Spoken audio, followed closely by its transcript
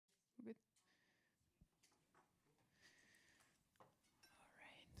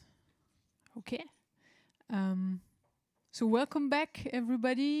Okay. So welcome back,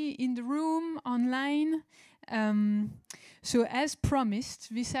 everybody in the room, online. So as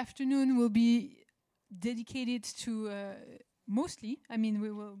promised, this afternoon will be dedicated to mostly, I mean,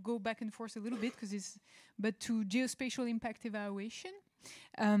 we will go back and forth a little bit but to geospatial impact evaluation.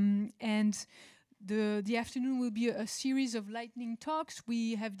 And the afternoon will be a series of lightning talks.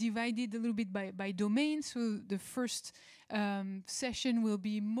 We have divided a little bit by domain. So the first session will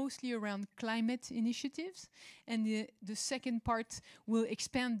be mostly around climate initiatives. And the second part will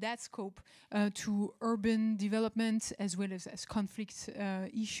expand that scope to urban development as well as conflict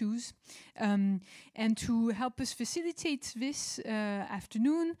issues. And to help us facilitate this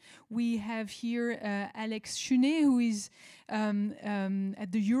afternoon, we have here Alex Chunet, who is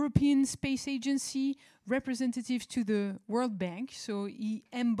at the European Space Agency, representative to the World Bank. So he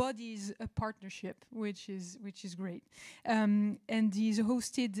embodies a partnership, which is great. And he's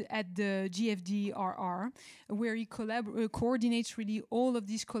hosted at the GFDRR, where he coordinates really all of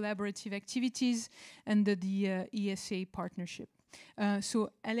these collaborative activities under the ESA partnership.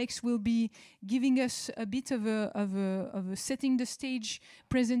 So Alex will be giving us a bit of a setting the stage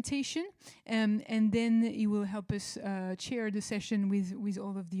presentation, and then he will help us chair the session with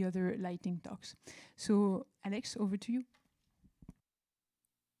all of the other lightning talks. So Alex, over to you.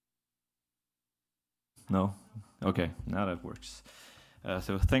 No? Okay, now that works.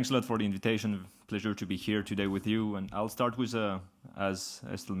 So thanks a lot for the invitation. Pleasure to be here today with you. And I'll start with, as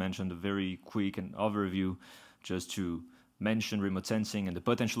Estelle mentioned, a very quick and overview just to mention remote sensing and the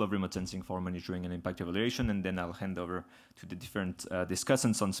potential of remote sensing for monitoring and impact evaluation, and then I'll hand over to the different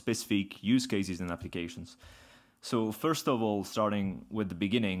discussants on specific use cases and applications. So first of all, starting with the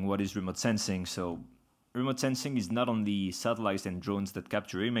beginning, what is remote sensing? So remote sensing is not only satellites and drones that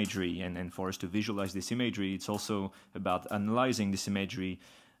capture imagery and for us to visualize this imagery, it's also about analyzing this imagery,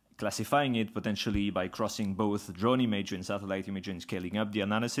 classifying it potentially by crossing both drone imagery and satellite imagery and scaling up the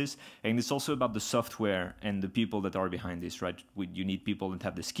analysis. And it's also about the software and the people that are behind this, right? You need people that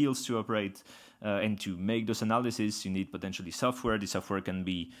have the skills to operate and to make those analyses. You need potentially software. The software can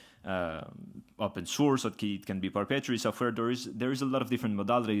be open source, or it can be proprietary software. There is a lot of different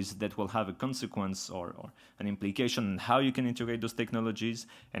modalities that will have a consequence or an implication on how you can integrate those technologies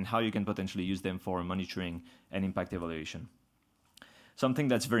and how you can potentially use them for monitoring and impact evaluation. Something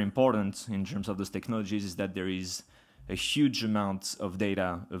that's very important in terms of those technologies is that there is a huge amount of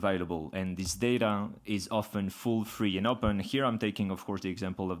data available, and this data is often full, free, and open. Here I'm taking, of course, the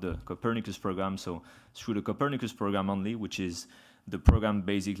example of the Copernicus program. So through the Copernicus program only, which is the program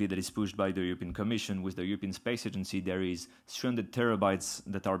basically that is pushed by the European Commission with the European Space Agency, there is 300 terabytes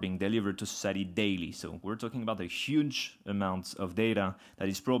that are being delivered to society daily. So we're talking about a huge amount of data that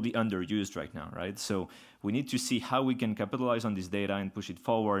is probably underused right now, right? So we need to see how we can capitalize on this data and push it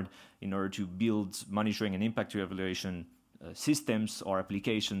forward in order to build monitoring and impact evaluation systems or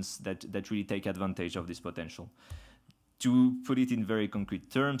applications that really take advantage of this potential. To put it in very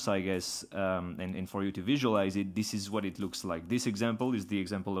concrete terms, I guess, and for you to visualize it, this is what it looks like. This example is the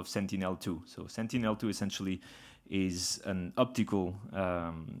example of Sentinel-2. So Sentinel-2 essentially is an optical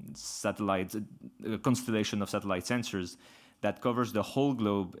satellite, a constellation of satellite sensors that covers the whole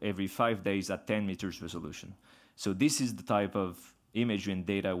globe every 5 days at 10 meters resolution. So this is the type of imagery and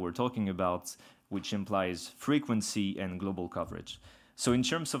data we're talking about, which implies frequency and global coverage. So in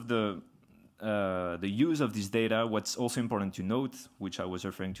terms of the use of this data, what's also important to note, which I was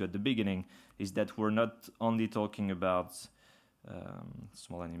referring to at the beginning, is that we're not only talking about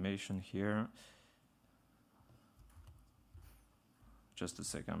small animation here. Just a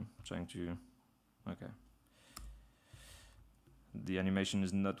second, I'm trying to, okay. The animation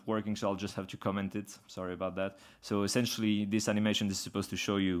is not working, so I'll just have to comment it. Sorry about that. So essentially, this animation is supposed to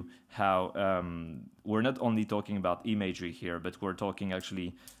show you how we're not only talking about imagery here, but we're talking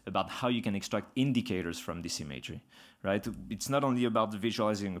actually about how you can extract indicators from this imagery, right? It's not only about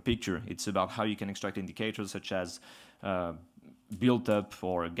visualizing a picture. It's about how you can extract indicators such as build-up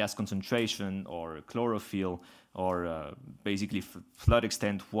or gas concentration or chlorophyll or basically flood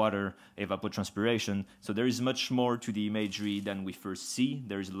extent, water, evapotranspiration. So there is much more to the imagery than we first see.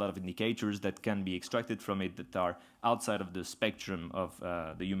 There is a lot of indicators that can be extracted from it that are outside of the spectrum of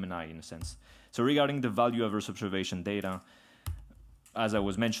the human eye in a sense. So regarding the value of Earth observation data, as I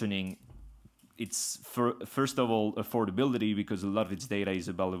was mentioning, it's first of all affordability, because a lot of its data is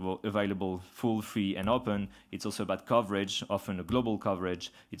available full, free, and open. It's also about coverage, often a global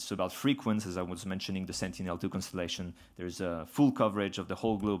coverage. It's about frequency, as I was mentioning, the Sentinel-2 constellation. There's a full coverage of the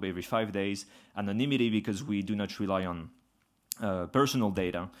whole globe every 5 days. Anonymity, because we do not rely on personal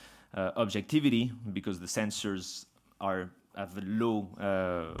data. Objectivity, because the sensors have a low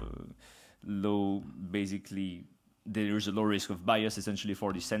low, basically, there is a low risk of bias essentially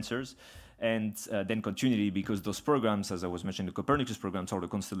for these sensors. And then continuity, because those programs, as I was mentioning, the Copernicus programs or the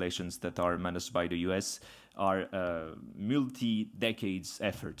constellations that are managed by the US are multi-decades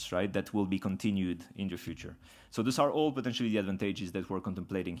efforts, right, that will be continued in the future. So those are all potentially the advantages that we're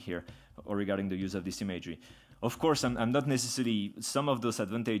contemplating here or regarding the use of this imagery. Of course, I'm not necessarily, some of those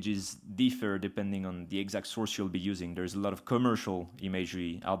advantages differ depending on the exact source you'll be using. There's a lot of commercial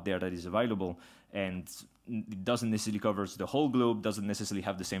imagery out there that is available, and it doesn't necessarily cover the whole globe, doesn't necessarily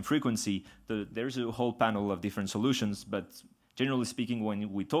have the same frequency. There's a whole panel of different solutions, but generally speaking,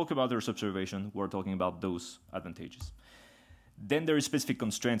 when we talk about Earth observation, we're talking about those advantages. Then there are specific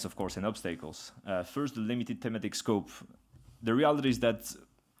constraints, of course, and obstacles. First, the limited thematic scope. The reality is that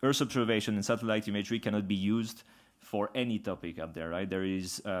Earth observation and satellite imagery cannot be used for any topic out there, right? There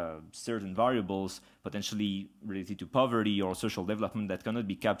is certain variables potentially related to poverty or social development that cannot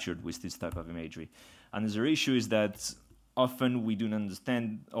be captured with this type of imagery. Another issue is that often we don't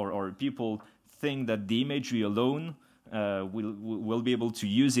understand, or people think that the imagery alone will be able to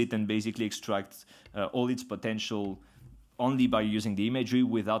use it and basically extract all its potential only by using the imagery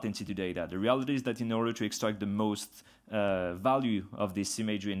without in situ data. The reality is that in order to extract the most value of this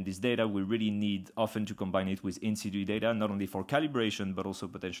imagery and this data, we really need often to combine it with in situ data, not only for calibration, but also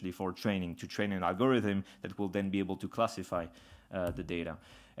potentially for training, to train an algorithm that will then be able to classify the data.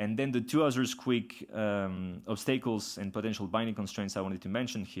 And then the two other quick obstacles and potential binding constraints I wanted to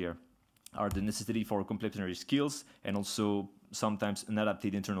mention here are the necessity for complementary skills and also sometimes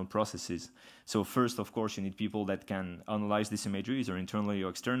unadapted internal processes. So first, of course, you need people that can analyze this imagery, either internally or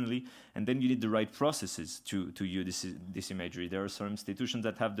externally, and then you need the right processes to use this imagery. There are some institutions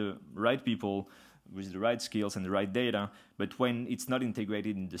that have the right people with the right skills and the right data, but when it's not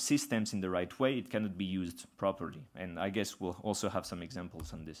integrated in the systems in the right way, it cannot be used properly. And I guess we'll also have some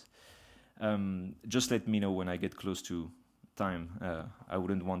examples on this. Just let me know when I get close to time. I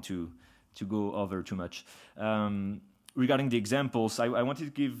wouldn't want to go over too much. Regarding the examples, I wanted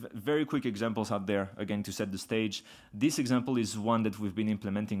to give very quick examples out there, again, to set the stage. This example is one that we've been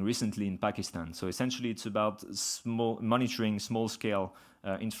implementing recently in Pakistan. So essentially, it's about monitoring small-scale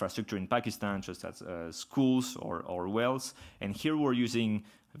infrastructure in Pakistan, just as schools or wells. And here we're using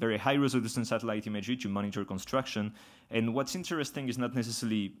very high-resolution satellite imagery to monitor construction. And what's interesting is not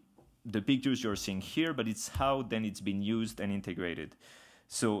necessarily the pictures you're seeing here, but it's how then it's been used and integrated.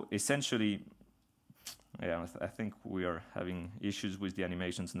 So essentially, yeah, I think we are having issues with the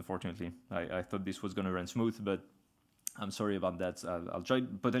animations, unfortunately. I thought this was going to run smooth, but I'm sorry about that. I'll try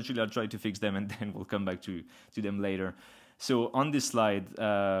to fix them, and then we'll come back to them later. So on this slide,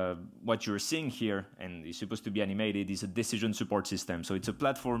 what you're seeing here, and is supposed to be animated, is a decision support system. So it's a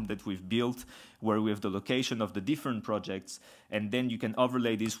platform that we've built where we have the location of the different projects, and then you can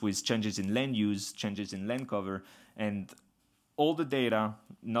overlay this with changes in land use, changes in land cover, and all the data,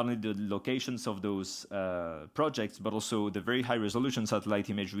 not only the locations of those projects, but also the very high resolution satellite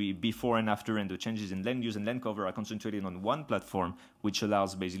imagery before and after, and the changes in land use and land cover are concentrated on one platform, which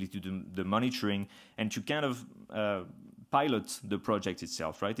allows basically to do the monitoring and to kind of pilot the project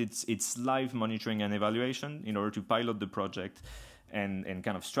itself, right? It's live monitoring and evaluation in order to pilot the project and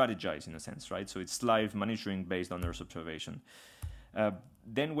kind of strategize in a sense, right? So it's live monitoring based on Earth observation.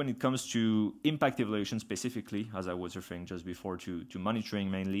 Then when it comes to impact evaluation specifically, as I was referring just before to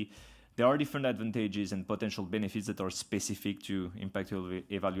monitoring mainly, there are different advantages and potential benefits that are specific to impact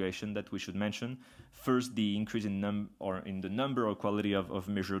evaluation that we should mention. First, the increase in the number or quality of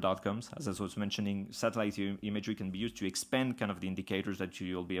measured outcomes. As I was mentioning, satellite imagery can be used to expand kind of the indicators that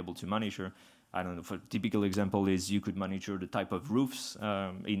you'll be able to monitor. I don't know, for a typical example is you could monitor the type of roofs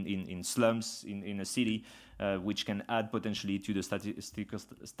in slums in a city, which can add potentially to the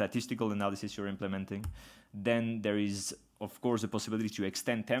statistical analysis you're implementing. Then there is, of course, the possibility to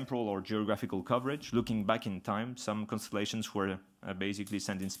extend temporal or geographical coverage. Looking back in time, some constellations were basically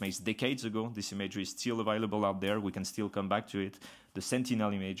sent in space decades ago. This imagery is still available out there. We can still come back to it. The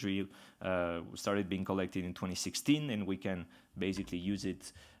Sentinel imagery started being collected in 2016, and we can basically use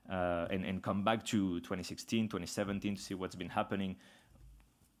it and come back to 2016, 2017 to see what's been happening,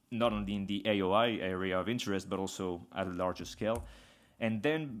 not only in the AOI area of interest, but also at a larger scale. And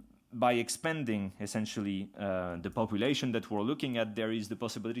then by expanding essentially the population that we're looking at, there is the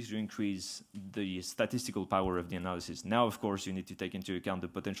possibility to increase the statistical power of the analysis. Now, of course, you need to take into account the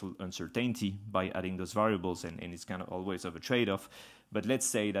potential uncertainty by adding those variables, and it's kind of always of a trade-off. But let's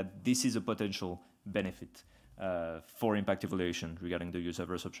say that this is a potential benefit for impact evaluation regarding the use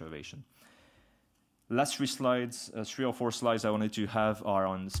of Earth observation. Last 3 or 4 slides I wanted to have are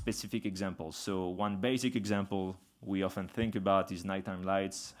on specific examples. So one basic example we often think about is nighttime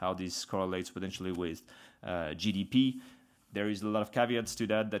lights, how this correlates potentially with GDP. There is a lot of caveats to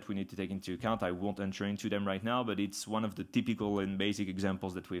that we need to take into account. I won't enter into them right now, but it's one of the typical and basic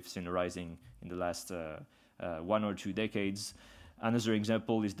examples that we've seen arising in the last 1 or 2 decades. Another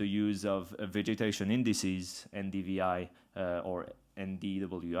example is the use of vegetation indices, NDVI or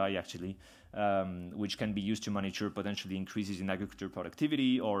NDWI actually, which can be used to monitor potentially increases in agriculture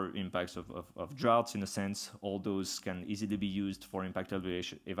productivity or impacts of droughts in a sense. All those can easily be used for impact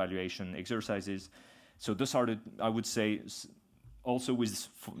evaluation exercises. So those are I would say, also with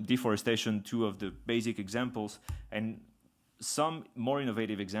deforestation, 2 of the basic examples, and some more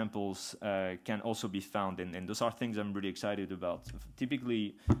innovative examples can also be found, and those are things I'm really excited about.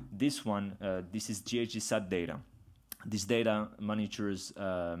 Typically, this one, this is GHGSat data. This data monitors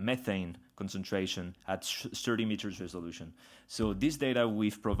methane concentration at 30 meters resolution. So this data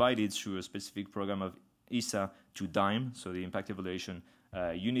we've provided through a specific program of ISA to DIME, so the Impact Evaluation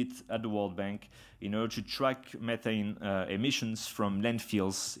Unit at the World Bank, in order to track methane emissions from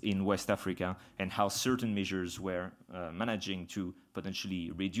landfills in West Africa and how certain measures were managing to potentially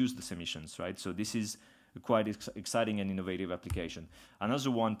reduce these emissions, right? So this is a quite exciting and innovative application.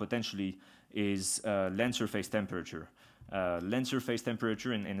 Another one potentially is land surface temperature. Land surface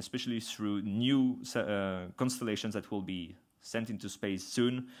temperature, and especially through new constellations that will be sent into space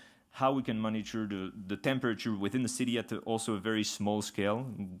soon, how we can monitor the temperature within the city at also a very small scale.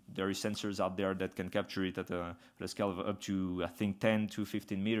 There are sensors out there that can capture it at a scale of up to, I think, 10 to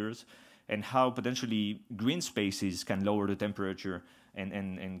 15 meters, and how potentially green spaces can lower the temperature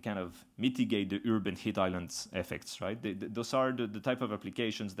and kind of mitigate the urban heat islands effects, right? Those are the type of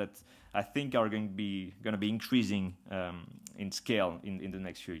applications that I think are going to be increasing in scale in the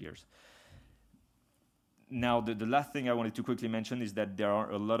next few years. Now, the last thing I wanted to quickly mention is that there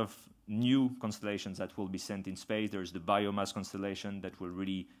are a lot of new constellations that will be sent in space. There's the biomass constellation that will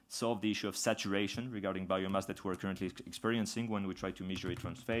really solve the issue of saturation regarding biomass that we're currently experiencing when we try to measure it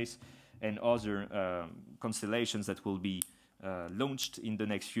from space, and other constellations that will be launched in the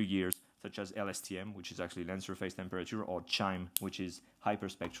next few years, such as LSTM, which is actually land surface temperature, or CHIME, which is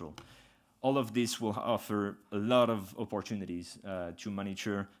hyperspectral. All of this will offer a lot of opportunities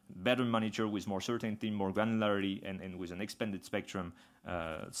to better monitor with more certainty, more granularity, and with an expanded spectrum,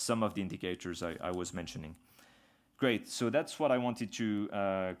 some of the indicators I was mentioning. Great, so that's what I wanted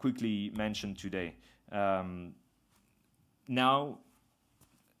to quickly mention today. Now,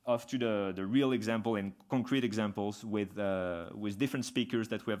 off to the real example and concrete examples with different speakers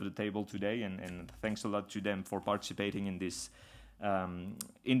that we have at the table today, and thanks a lot to them for participating in this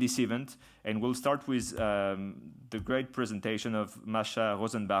event. And we'll start with the great presentation of Mascha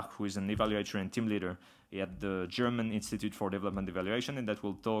Rauschenbach, who is an evaluator and team leader at the German Institute for Development Evaluation, and that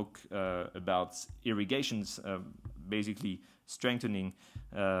will talk about irrigations, basically strengthening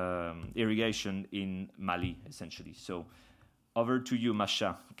irrigation in Mali, essentially. So over to you,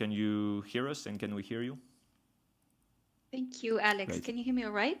 Mascha. Can you hear us, and can we hear you? Thank you, Alex. Great. Can you hear me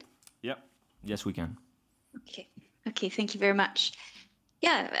all right? Yeah. Yes, we can. Okay, thank you very much.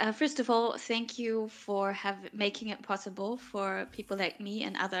 Yeah, first of all, thank you for making it possible for people like me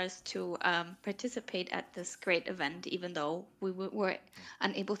and others to participate at this great event, even though we were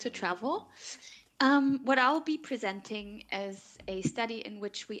unable to travel. What I'll be presenting is a study in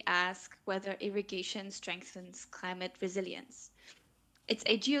which we ask whether irrigation strengthens climate resilience. It's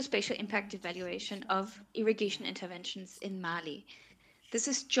a geospatial impact evaluation of irrigation interventions in Mali. This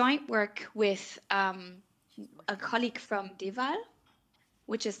is joint work with a colleague from DEval,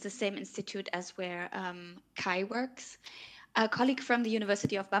 which is the same institute as where Kai works, a colleague from the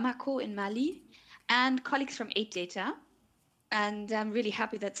University of Bamako in Mali, and colleagues from 8Data. And I'm really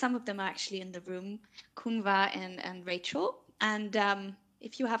happy that some of them are actually in the room, Kunva and Rachel. And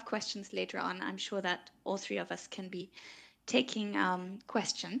if you have questions later on, I'm sure that all 3 of us can be taking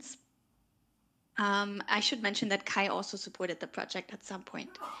questions. I should mention that Kai also supported the project at some point.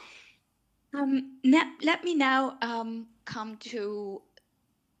 Let me now come to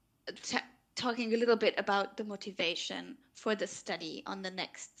talking a little bit about the motivation for the study on the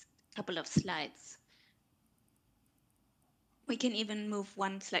next couple of slides. We can even move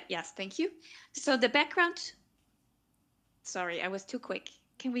one slide. Yes, thank you. So the background, sorry, I was too quick.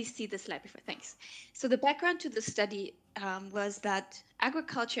 Can we see the slide before? Thanks. So the background to the study was that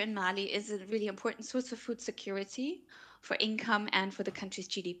agriculture in Mali is a really important source of food security for income and for the country's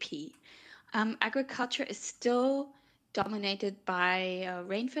GDP. Agriculture is still dominated by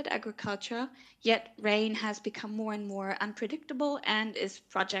rain-fed agriculture, yet rain has become more and more unpredictable and is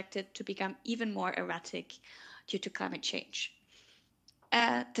projected to become even more erratic due to climate change.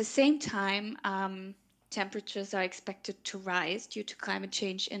 At the same time, temperatures are expected to rise due to climate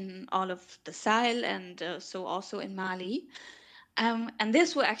change in all of the Sahel and so also in Mali. And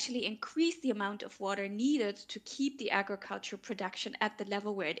this will actually increase the amount of water needed to keep the agricultural production at the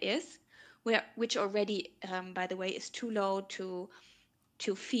level where it is, which already, by the way, is too low to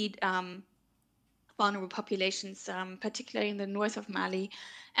feed vulnerable populations, particularly in the north of Mali,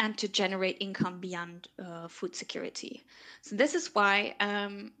 and to generate income beyond food security. So this is why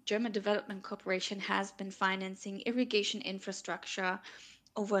German Development Corporation has been financing irrigation infrastructure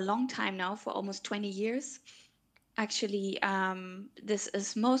over a long time now, for almost 20 years. Actually, this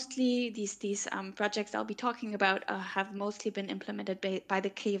is mostly, these projects I'll be talking about have mostly been implemented by the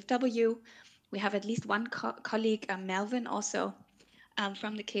KfW. We have at least one colleague, Melvin, also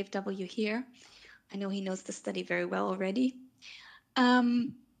from the KfW here. I know he knows the study very well already.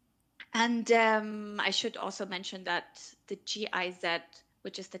 I should also mention that the GIZ,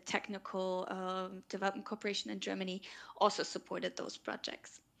 which is the Technical Development Corporation in Germany, also supported those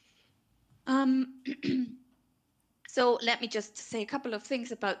projects. So let me just say a couple of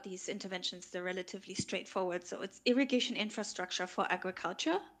things about these interventions. They're relatively straightforward. So it's irrigation infrastructure for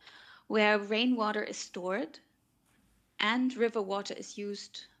agriculture, where rainwater is stored and river water is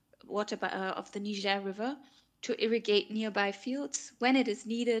used, of the Niger River, to irrigate nearby fields when it is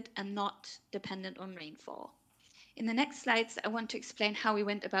needed and not dependent on rainfall. In the next slides, I want to explain how we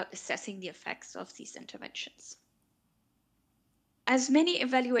went about assessing the effects of these interventions. As many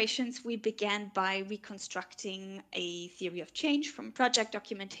evaluations, we began by reconstructing a theory of change from project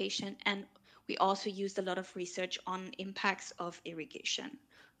documentation, and we also used a lot of research on impacts of irrigation,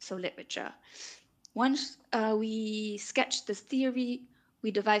 so literature. Once we sketched this theory, we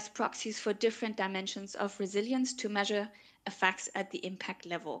devised proxies for different dimensions of resilience to measure effects at the impact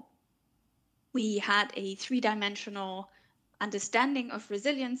level. We had a three-dimensional understanding of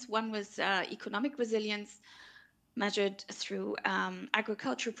resilience. One was economic resilience, measured through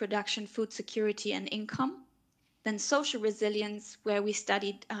agricultural production, food security, and income. Then social resilience, where we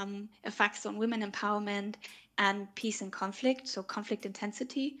studied effects on women empowerment and peace and conflict, so conflict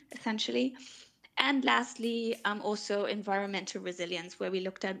intensity, essentially. And lastly, also environmental resilience, where we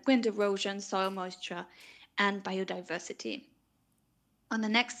looked at wind erosion, soil moisture, and biodiversity. On the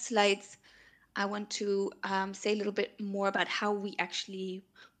next slides, I want to say a little bit more about how we actually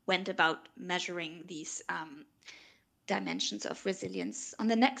went about measuring these dimensions of resilience. On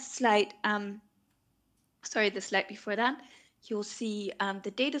the next slide, sorry, the slide before that, you'll see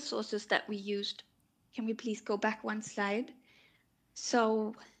the data sources that we used. Can we please go back one slide?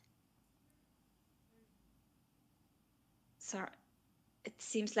 So, sorry, it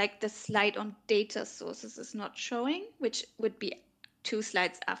seems like the slide on data sources is not showing, which would be 2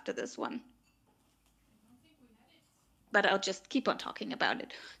 slides after this one. But I'll just keep on talking about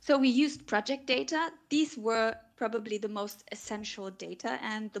it. So we used project data. These were probably the most essential data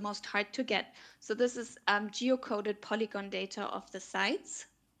and the most hard to get. So this is geocoded polygon data of the sites.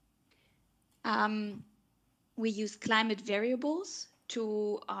 We use climate variables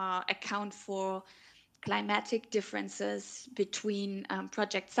to account for climatic differences between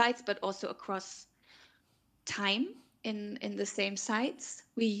project sites, but also across time in the same sites.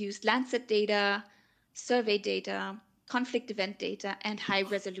 We used Landsat data, survey data, conflict event data, and high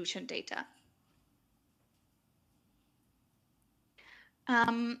resolution data.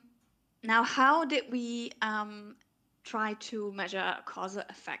 Now, how did we try to measure causal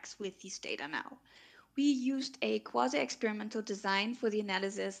effects with these data now? We used a quasi-experimental design for the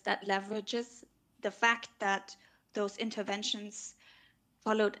analysis that leverages the fact that those interventions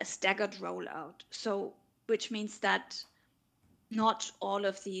followed a staggered rollout. So, which means that not all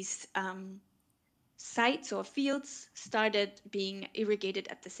of these sites or fields started being irrigated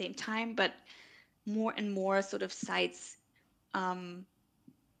at the same time, but more and more sort of sites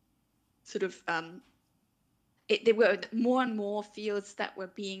there were more and more fields that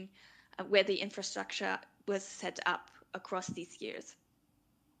were being where the infrastructure was set up across these years.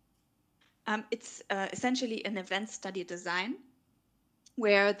 It's essentially an event study design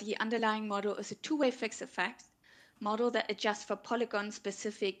where the underlying model is a two-way fixed effect model that adjusts for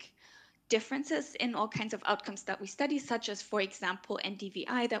polygon-specific differences in all kinds of outcomes that we study, such as, for example,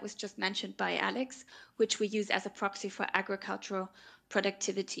 NDVI that was just mentioned by Alex, which we use as a proxy for agricultural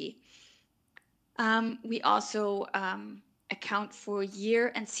productivity. We also account for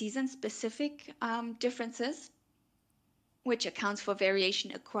year and season specific differences, which accounts for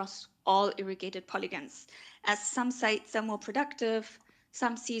variation across all irrigated polygons. As some sites are more productive,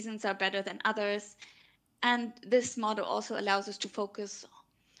 some seasons are better than others. And this model also allows us to focus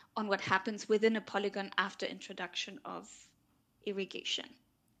on what happens within a polygon after introduction of irrigation.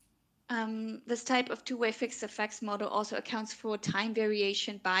 This type of two-way fixed effects model also accounts for time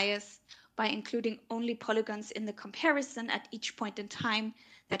variation bias by including only polygons in the comparison at each point in time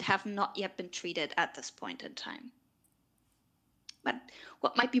that have not yet been treated at this point in time. But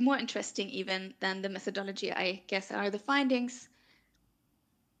what might be more interesting even than the methodology, I guess, are the findings.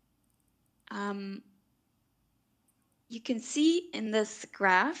 You can see in this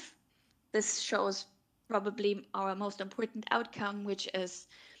graph, this shows probably our most important outcome, which is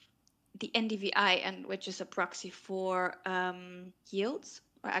the NDVI, and which is a proxy for yields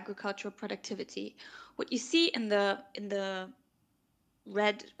or agricultural productivity. What you see in the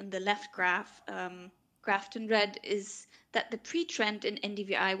red, in the left graph, graphed in red, is that the pre-trend in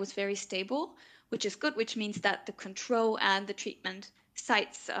NDVI was very stable, which is good, which means that the control and the treatment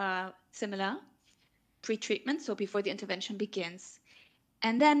sites are similar pre-treatment, so before the intervention begins.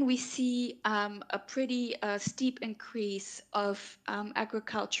 And then we see a pretty steep increase of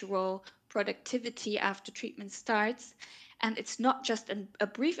agricultural productivity after treatment starts. And it's not just a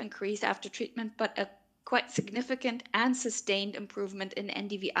brief increase after treatment, but a quite significant and sustained improvement in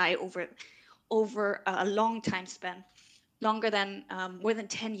NDVI over a long time span, longer than more than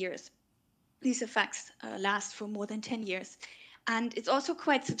 10 years. These effects last for more than 10 years. And it's also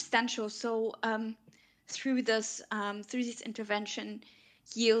quite substantial. So through this intervention,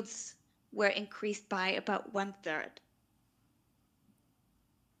 yields were increased by about 1/3.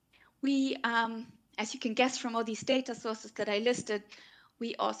 We, as you can guess from all these data sources that I listed,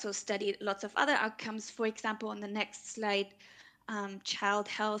 we also studied lots of other outcomes. For example, on the next slide, child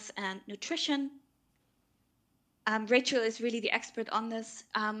health and nutrition. Rachel is really the expert on this.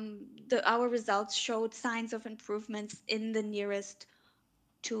 Our results showed signs of improvements in the nearest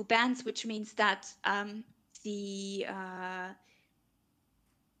two bands, which means that the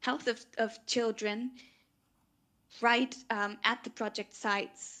health of children right at the project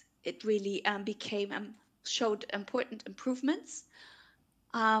sites, it really showed important improvements.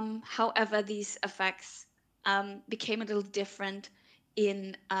 However, these effects became a little different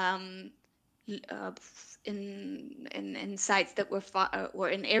in sites that were far, or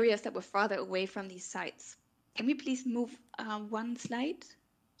in areas that were farther away from these sites. Can we please move one slide?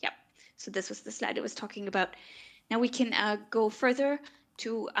 Yep. So this was the slide I was talking about. Now we can go further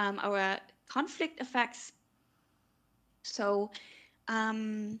to our conflict effects. So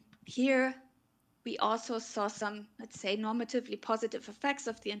here we also saw some, let's say, normatively positive effects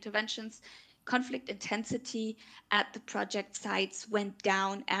of the interventions. Conflict intensity at the project sites went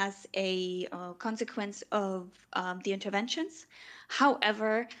down as a consequence of the interventions.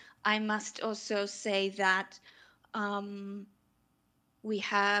 However, I must also say that we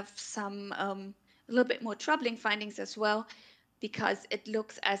have some a little bit more troubling findings as well, because it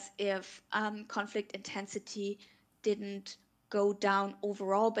looks as if conflict intensity didn't go down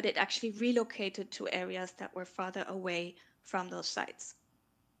overall, but it actually relocated to areas that were farther away from those sites.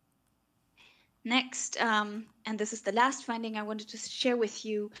 Next, and this is the last finding I wanted to share with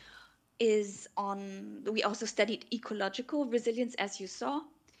you, is we also studied ecological resilience, as you saw.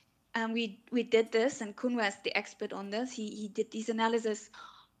 We did this, and Kunwa is the expert on this. He did these analyses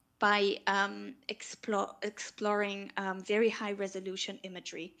by exploring very high resolution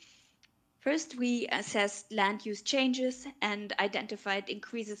imagery. First, we assessed land use changes and identified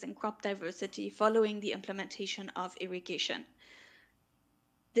increases in crop diversity following the implementation of irrigation.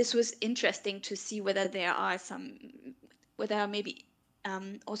 This was interesting to see whether there are maybe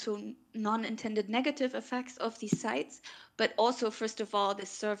also non-intended negative effects of these sites, but also, first of all, this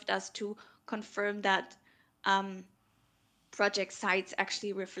served us to confirm that project sites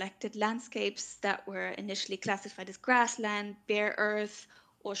actually reflected landscapes that were initially classified as grassland, bare earth,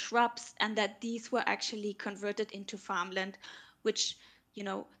 or shrubs, and that these were actually converted into farmland, which, you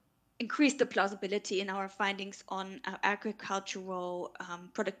know, increased the plausibility in our findings on agricultural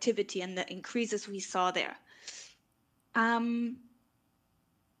productivity and the increases we saw there.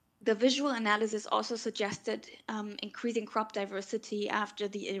 The visual analysis also suggested increasing crop diversity after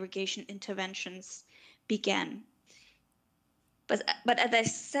the irrigation interventions began. But as I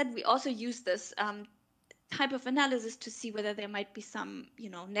said, we also use this type of analysis to see whether there might be some,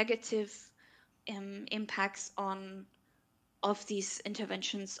 negative impacts of these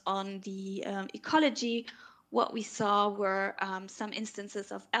interventions on the ecology. What we saw were some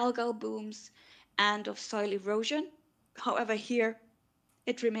instances of algal blooms and of soil erosion. However, here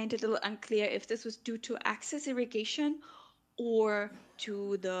it remained a little unclear if this was due to access irrigation or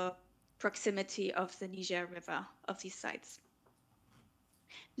to the proximity of the Niger River of these sites.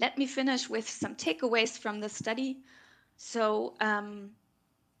 Let me finish with some takeaways from the study. So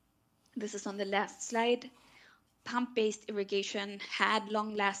this is on the last slide. pump-based irrigation had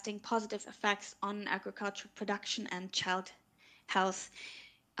long-lasting positive effects on agricultural production and child health.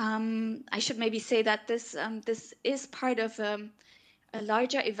 I should maybe say that this is part of a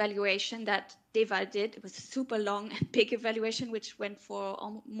larger evaluation that DEval did. It was a super long and big evaluation, which went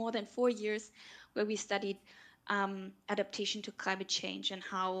for more than 4 years, where we studied adaptation to climate change and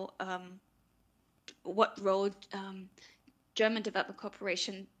how what role German Development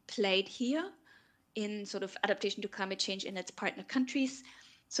Corporation played here in sort of adaptation to climate change in its partner countries.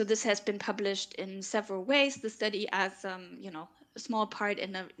 So this has been published in several ways. The study as you know, a small part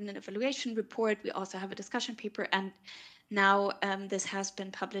in an evaluation report. We also have a discussion paper, and now this has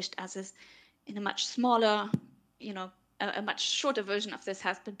been published in a much smaller, you know, a much shorter version of this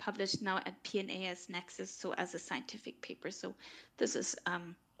has been published now at PNAS Nexus, so as a scientific paper. So this is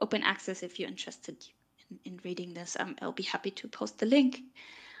open access if you're interested in reading this. I'll be happy to post the link.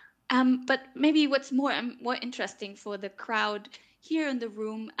 But maybe what's more interesting for the crowd here in the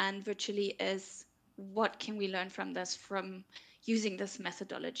room and virtually is what can we learn from this, from using this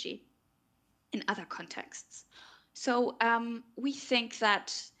methodology in other contexts. So we think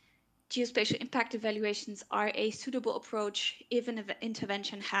that geospatial impact evaluations are a suitable approach even if an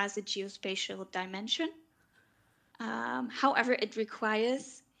intervention has a geospatial dimension. However, it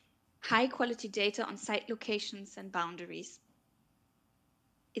requires high quality data on site locations and boundaries.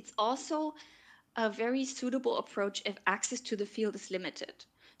 It's also a very suitable approach if access to the field is limited.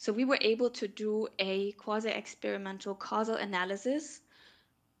 So we were able to do a quasi-experimental causal analysis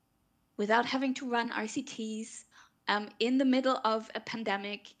without having to run RCTs in the middle of a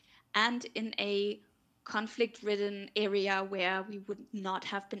pandemic and in a conflict-ridden area where we would not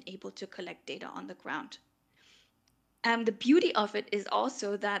have been able to collect data on the ground. The beauty of it is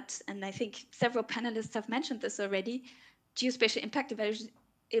also that, and I think several panelists have mentioned this already, geospatial impact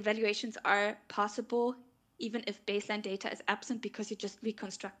evaluations are possible even if baseline data is absent, because you just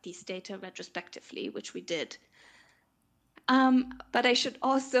reconstruct these data retrospectively, which we did. But I should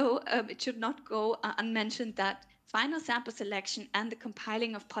also, it should not go unmentioned that final sample selection and the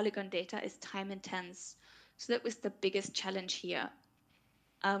compiling of polygon data is time intense. So that was the biggest challenge here.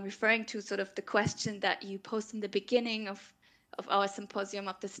 Referring to sort of the question that you posed in the beginning of our symposium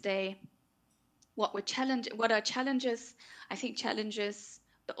of this day, what are challenges? I think challenges,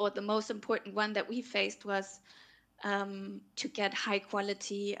 or the most important one that we faced was to get high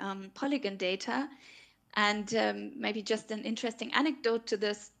quality polygon data. And maybe just an interesting anecdote to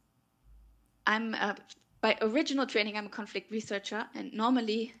this. By original training, I'm a conflict researcher, and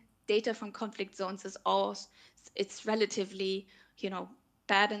normally data from conflict zones it's relatively, you know,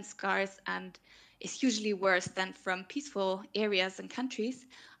 bad and scarce, and is usually worse than from peaceful areas and countries.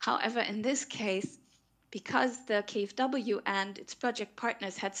 However, in this case, because the KfW and its project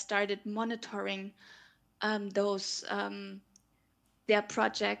partners had started monitoring their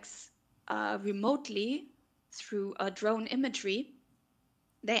projects remotely through drone imagery,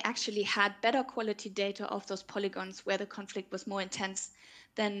 they actually had better quality data of those polygons where the conflict was more intense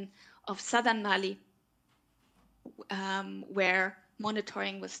than of southern Mali, where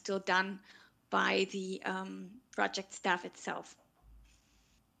monitoring was still done by the project staff itself.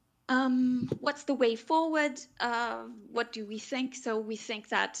 What's the way forward? What do we think? So we think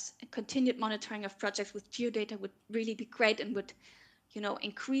that continued monitoring of projects with geodata would really be great and would, you know,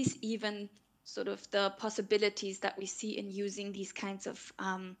 increase even sort of the possibilities that we see in using these kinds of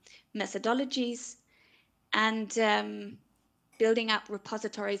methodologies. And building up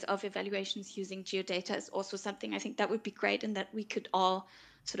repositories of evaluations using geodata is also something I think that would be great, and that we could all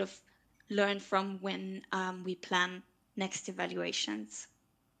sort of learn from when we plan next evaluations.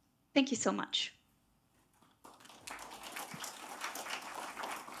 Thank you so much.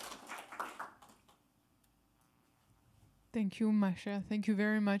 Thank you, Mascha. Thank you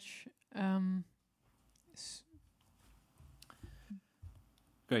very much.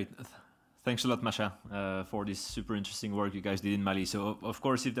 Great. Thanks a lot, Mascha, for this super interesting work you guys did in Mali. So, of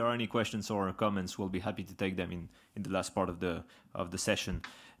course, if there are any questions or comments, we'll be happy to take them in the last part of the session.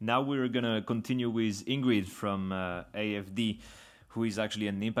 Now we're going to continue with Ingrid from AFD, who is actually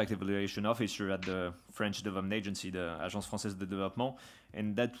an impact evaluation officer at the French Development Agency, the Agence Française de Développement,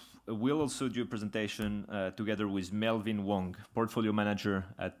 and that will also do a presentation together with Melvin Wong, portfolio manager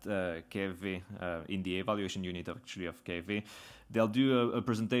at KfW, in the evaluation unit of KfW. They'll do a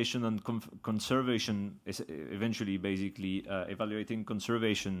presentation on conservation, eventually basically evaluating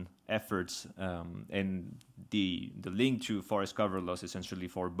conservation efforts and the link to forest cover loss essentially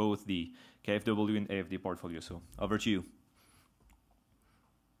for both the KfW and AFD portfolio. So over to you.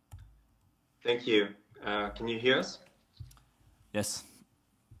 Thank you. Can you hear us? Yes.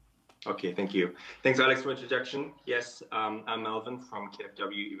 Okay, thank you. Thanks, Alex, for introduction. Yes, I'm Melvin from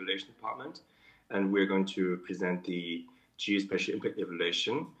KfW Evaluation Department, and we're going to present the Geospatial Impact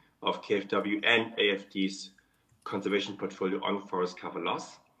Evaluation of KfW and AFD's conservation portfolio on forest cover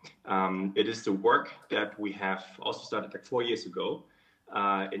loss. It is the work that we have also started like 4 years ago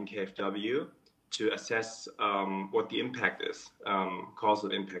in KfW to assess what the impact is,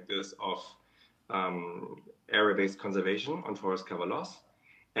 causal impact is of area-based conservation on forest cover loss.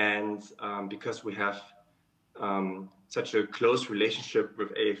 And because we have such a close relationship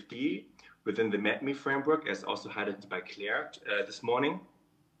with AFD within the MEDME framework, as also highlighted by Claire this morning,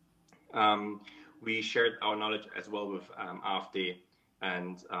 we shared our knowledge as well with AFD,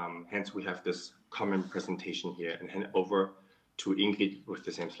 and hence we have this common presentation here, and hand over to Ingrid with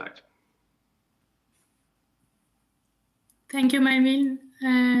the same slide. Thank you, Melvin,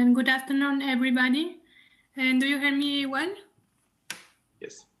 and good afternoon, everybody. And do you hear me well?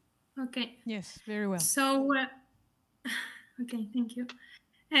 Yes. Okay. Yes, very well. So, okay, thank you.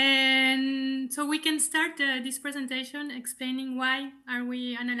 And so we can start this presentation explaining why are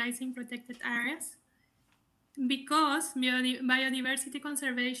we analyzing protected areas. Because biodiversity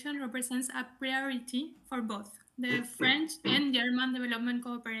conservation represents a priority for both the French and German development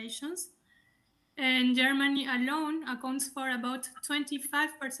cooperations. And Germany alone accounts for about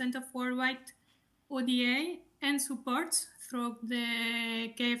 25% of worldwide ODA and supports through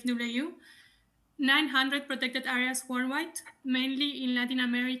the KfW 900 protected areas worldwide, mainly in Latin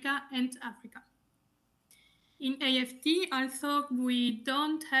America and Africa. In AFD, although we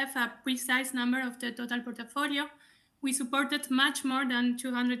don't have a precise number of the total portfolio, we supported much more than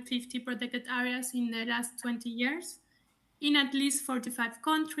 250 protected areas in the last 20 years in at least 45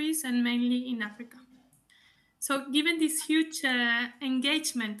 countries and mainly in Africa. So given this huge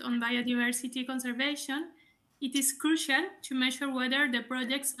engagement on biodiversity conservation, it is crucial to measure whether the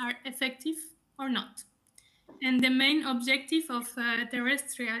projects are effective or not. And the main objective of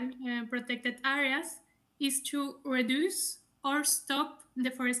terrestrial protected areas is to reduce or stop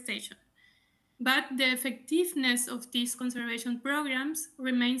deforestation. But the effectiveness of these conservation programs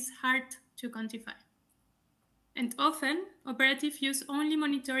remains hard to quantify. And often, operatives use only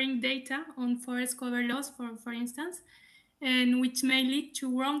monitoring data on forest cover loss, for instance, and which may lead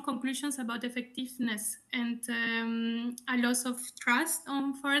to wrong conclusions about effectiveness and a loss of trust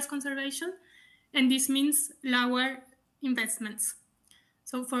on forest conservation. And this means lower investments.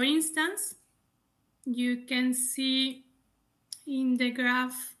 So, for instance, you can see in the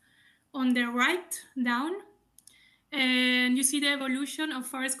graph on the right down, and you see the evolution of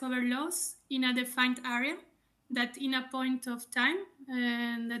forest cover loss in a defined area that in a point of time,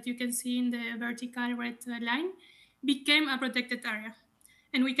 that you can see in the vertical red line, became a protected area.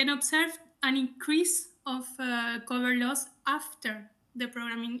 And we can observe an increase of cover loss after the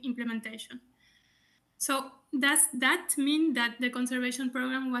programming implementation. So does that mean that the conservation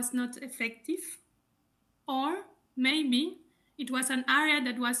program was not effective? Or maybe it was an area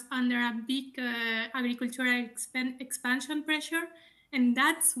that was under a big agricultural expansion pressure, and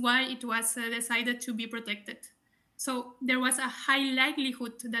that's why it was decided to be protected. So there was a high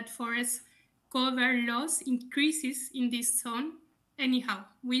likelihood that forest cover loss increases in this zone anyhow,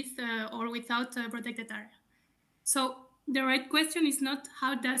 with or without a protected area. So the right question is not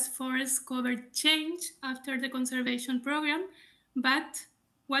how does forest cover change after the conservation program, but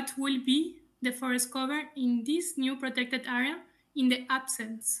what will be the forest cover in this new protected area in the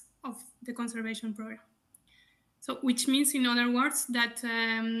absence of the conservation program. So which means, in other words, that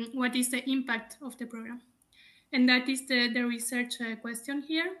what is the impact of the program? And that is the research question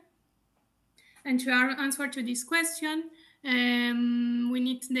here. And to answer to this question, we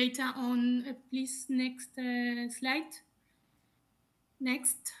need data on, please, next slide.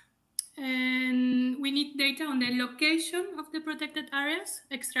 Next. And we need data on the location of the protected areas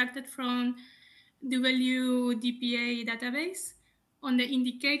extracted from WDPA database, on the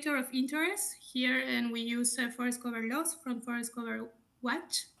indicator of interest here, and we use forest cover loss from Forest Cover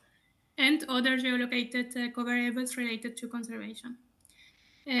Watch, and other geolocated cover levels related to conservation.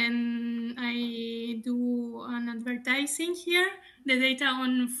 And I do an advertising here. The data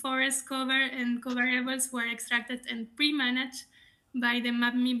on forest cover and cover levels were extracted and pre-managed by the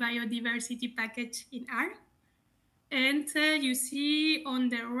MapMe biodiversity package in R. And you see on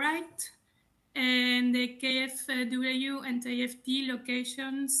the right and the KfW and AFD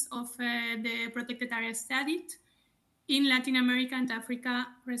locations of the protected area studied in Latin America and Africa,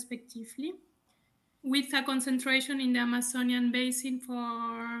 respectively, with a concentration in the Amazonian basin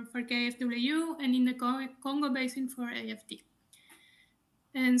for KfW and in the Congo basin for AFD.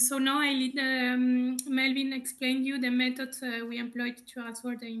 And so now I lead Melvin explain you the methods we employed to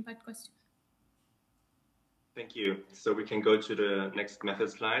answer the impact question. Thank you. So we can go to the next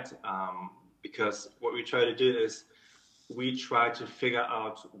method slide, because what we try to do is we try to figure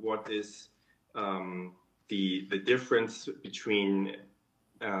out what is the difference between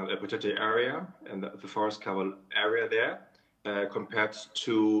a protected area and the forest cover area there compared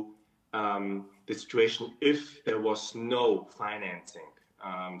to the situation if there was no financing.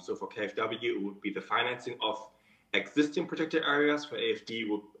 So for KfW, it would be the financing of existing protected areas. For AFD,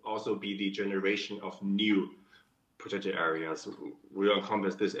 would also be the generation of new protected areas. We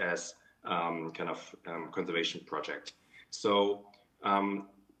encompass this as kind of conservation project. So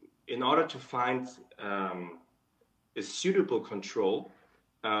in order to find a suitable control,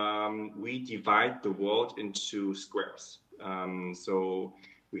 we divide the world into squares. So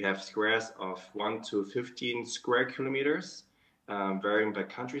we have squares of 1 to 15 square kilometers, varying by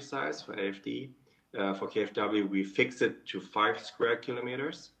country size for AFD. For KfW, we fix it to 5 square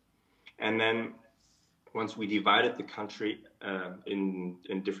kilometers. And then once we divided the country in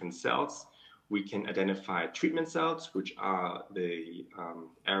different cells, we can identify treatment cells, which are the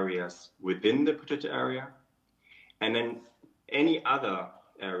areas within the protected area. And then any other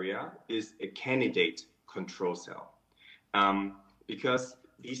area is a candidate control cell. Because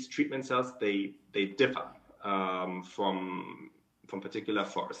these treatment cells, they differ from particular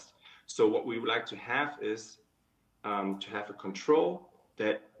forests. So what we would like to have is to have a control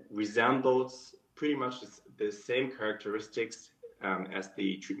that resembles pretty much the same characteristics as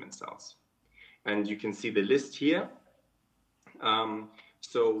the treatment cells. And you can see the list here.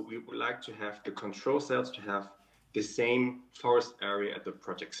 So we would like to have the control cells to have the same forest area at the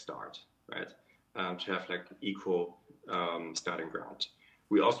project start, right? To have like equal starting ground.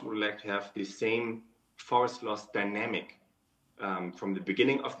 We also would like to have the same forest loss dynamic from the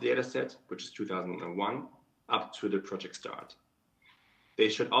beginning of the data set, which is 2001, up to the project start. They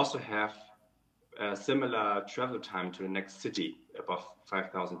should also have a similar travel time to the next city, above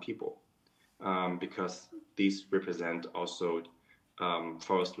 5,000 people, because these represent also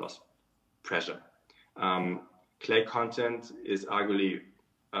forest loss pressure. Clay content is arguably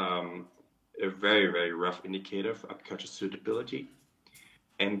a very, very rough indicator for agriculture suitability,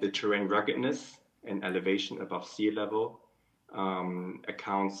 and the terrain ruggedness and elevation above sea level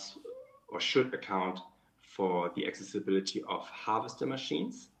accounts or should account for the accessibility of harvester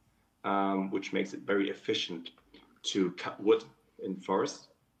machines, which makes it very efficient to cut wood in forests.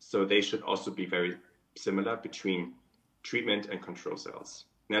 So they should also be very similar between treatment and control cells.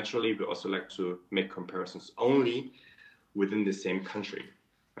 Naturally, we also like to make comparisons only within the same country,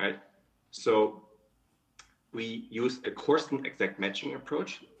 right? So we use a Corsten exact matching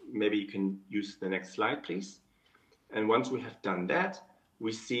approach. Maybe you can use the next slide, please. And once we have done that,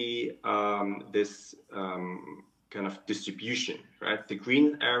 we see this kind of distribution, right? The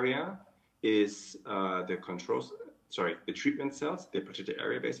green area is the treatment cells, the protected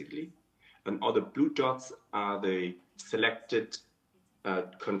area basically. And all the blue dots are the selected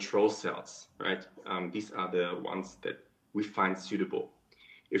control cells, right? These are the ones that we find suitable.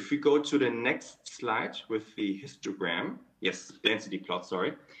 If we go to the next slide with the histogram, yes, density plot,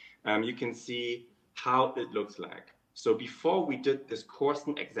 sorry, you can see how it looks like. So before we did this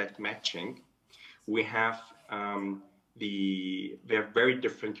Corsten exact matching, we have very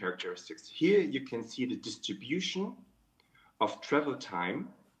different characteristics. Here you can see the distribution of travel time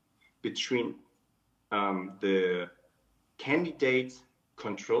between the candidate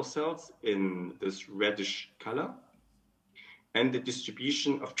control cells in this reddish color and the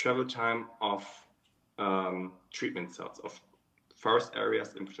distribution of travel time of treatment cells, of forest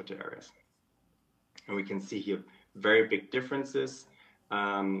areas and protected areas. And we can see here very big differences.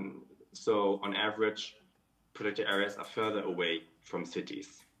 So on average, protected areas are further away from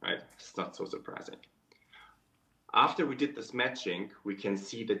cities, right? It's not so surprising. After we did this matching, we can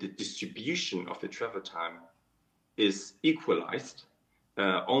see that the distribution of the travel time is equalized,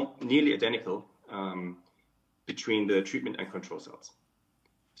 nearly identical between the treatment and control cells.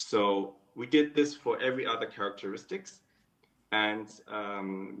 So we did this for every other characteristics, and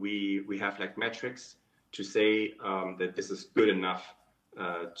we have like metrics to say that this is good enough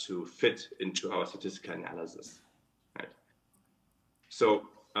to fit into our statistical analysis. Right? So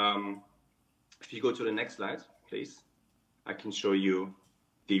if you go to the next slide, please, I can show you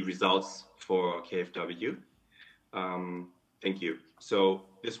the results for KfW. Thank you. So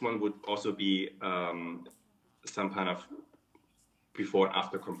this one would also be some kind of before and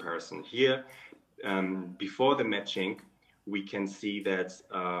after comparison. Here, before the matching, we can see that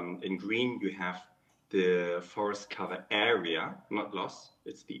in green you have the forest cover area, not loss,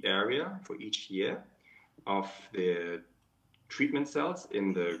 it's the area for each year of the treatment cells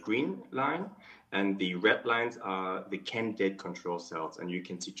in the green line, and the red lines are the candidate control cells. And you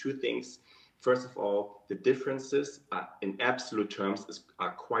can see two things. First of all, the differences in absolute terms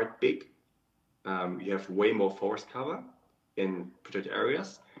are quite big. You have way more forest cover in protected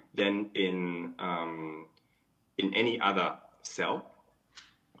areas than in any other cell,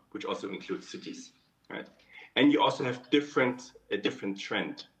 which also includes cities, right? And you also have a different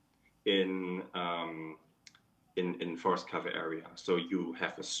trend in forest cover area. So you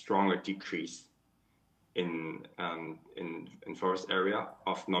have a stronger decrease in forest area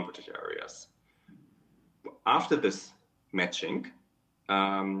of non-protected areas. After this matching,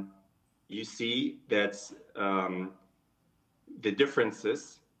 you see that the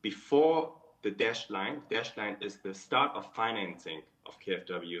differences before the dashed line is the start of financing of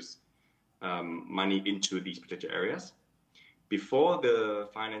KfW's money into these protected areas. Before the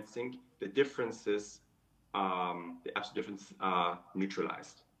financing, the differences, the absolute differences are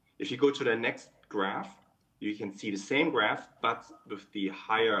neutralized. If you go to the next graph, you can see the same graph, but with the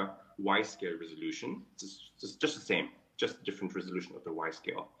higher Y-scale resolution. It's just the same, just a different resolution of the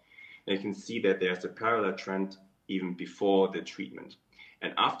Y-scale. And you can see that there's a parallel trend even before the treatment.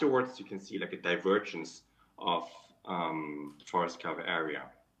 And afterwards, you can see like a divergence of forest cover area.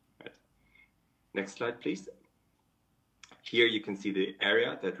 Right. Next slide, please. Here you can see the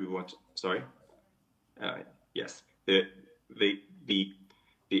area that we want. Sorry. Yes. The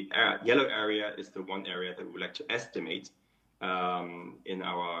yellow area is the one area that we would like to estimate in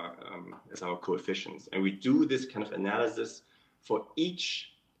our as our coefficients, and we do this kind of analysis for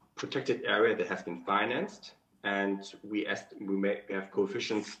each protected area that has been financed, and we have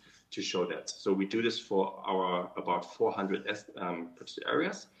coefficients to show that. So we do this for our about 400 protected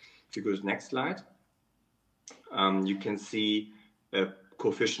areas. If you go to the next slide, you can see a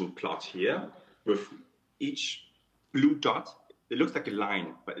coefficient plot here with each blue dot. It looks like a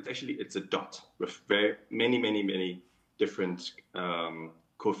line, but it's a dot with very many different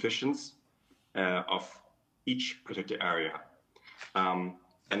coefficients of each protected area. And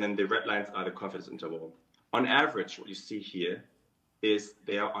then the red lines are the confidence interval. On average, what you see here is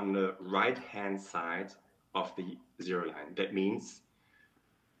they are on the right-hand side of the zero line. That means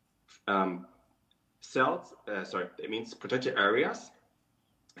that means protected areas,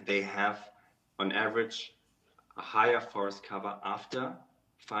 they have on average a higher forest cover after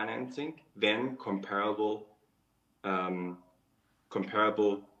financing than comparable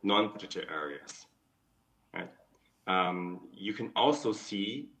non-protected areas. Right? You can also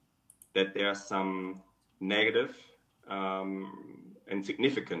see that there are some negative and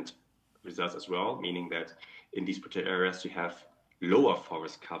significant results as well, meaning that in these protected areas you have lower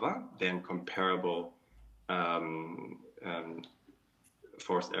forest cover than comparable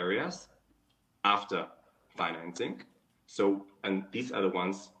forest areas after financing. So, and these are the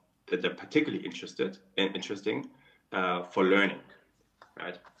ones that are particularly interesting for learning,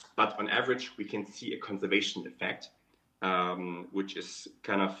 right? But on average, we can see a conservation effect, which is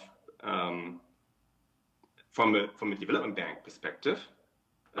kind of from a development bank perspective,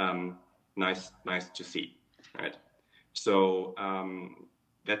 nice to see, right? So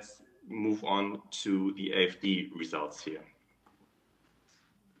let's move on to the AFD results here.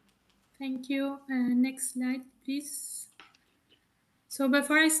 Thank you. Next slide, please. So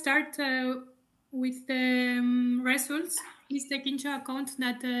before I start with the results, please take into account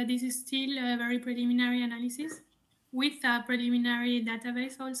that this is still a very preliminary analysis with a preliminary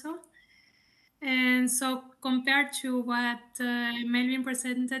database also. And so compared to what Melvin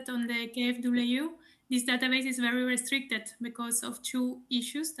presented on the KfW, this database is very restricted because of two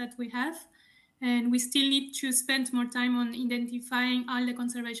issues that we have. And we still need to spend more time on identifying all the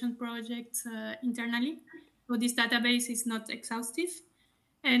conservation projects internally. So this database is not exhaustive.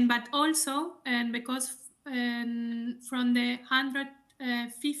 But also, because from the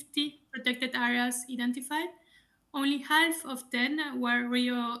 150 protected areas identified, only half of them were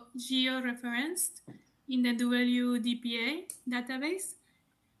geo-referenced in the WDPA database,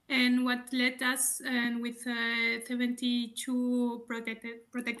 and what led us with 72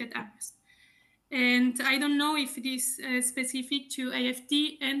 protected areas. And I don't know if it is specific to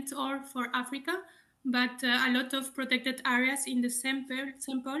AFD and or for Africa, but a lot of protected areas in the sample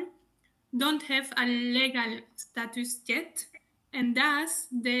don't have a legal status yet, and thus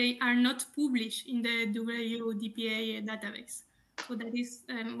they are not published in the WDPA database. So that is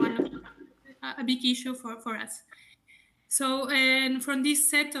a big issue for us. So, and from this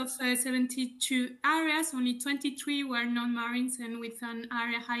set of 72 areas, only 23 were non-marines and with an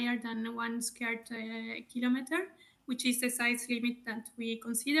area higher than 1 square kilometer, which is the size limit that we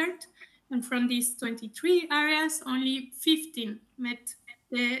considered. And from these 23 areas, only 15 met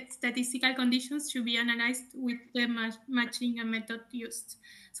the statistical conditions to be analyzed with the matching method used.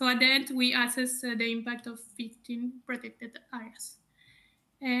 So at the end, we assess the impact of 15 protected areas.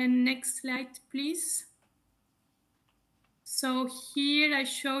 And next slide, please. So here I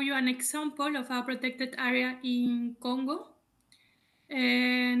show you an example of a protected area in Congo,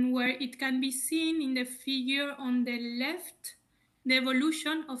 and where it can be seen in the figure on the left, the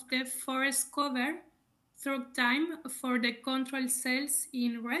evolution of the forest cover through time for the control cells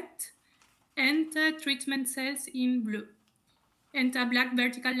in red and treatment cells in blue, and a black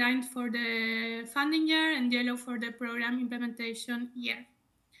vertical line for the funding year and yellow for the program implementation year.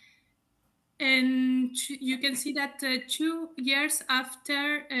 And you can see that 2 years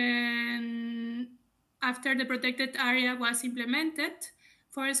after the protected area was implemented,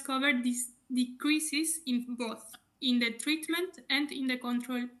 forest cover decreases in both in the treatment and in the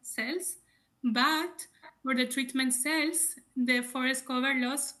control cells. But for the treatment cells, the forest cover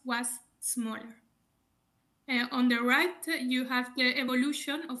loss was smaller. On the right, you have the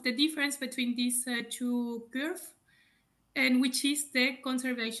evolution of the difference between these two curves, and which is the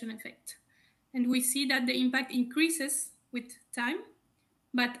conservation effect. And we see that the impact increases with time,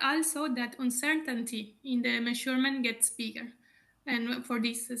 but also that uncertainty in the measurement gets bigger, and for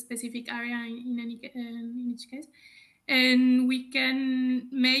this specific area in each case. And we can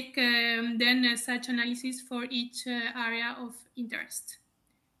make then such analysis for each area of interest.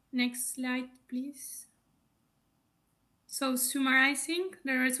 Next slide, please. So summarizing,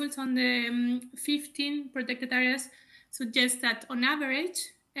 the results on the 15 protected areas suggest that on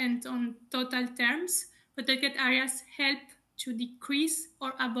average and on total terms, protected areas help to decrease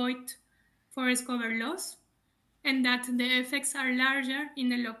or avoid forest cover loss, and that the effects are larger in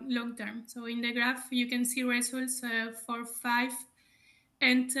the long term. So in the graph, you can see results for 5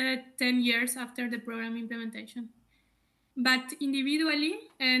 and 10 years after the program implementation. But individually,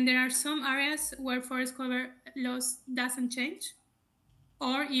 and there are some areas where forest cover loss doesn't change,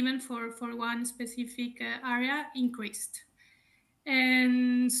 or even for one specific area increased.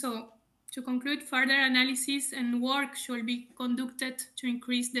 And so, to conclude, further analysis and work should be conducted to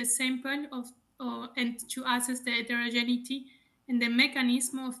increase the sample and to assess the heterogeneity and the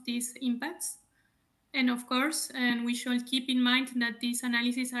mechanism of these impacts. And of course, and we should keep in mind that these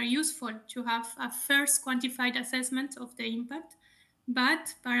analyses are useful to have a first quantified assessment of the impact,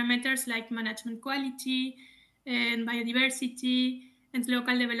 but parameters like management quality and biodiversity and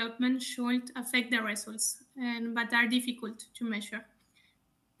local development should affect the results, but are difficult to measure.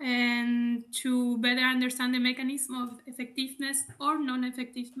 And to better understand the mechanism of effectiveness or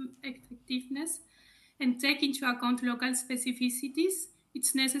non-effectiveness and take into account local specificities,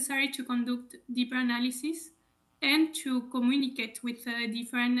 it's necessary to conduct deeper analysis and to communicate with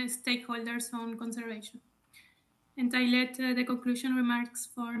different stakeholders on conservation. And I let the conclusion remarks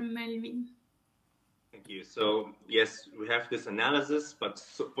for Melvin. Thank you. So yes, we have this analysis, but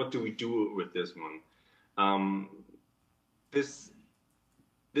so what do we do with this one? This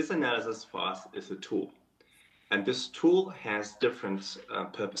analysis for us is a tool, and this tool has different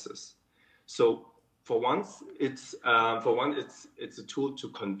purposes. So for one, it's a tool to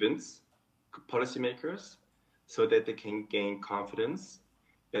convince policymakers so that they can gain confidence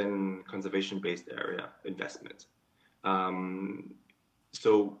in conservation-based area investment.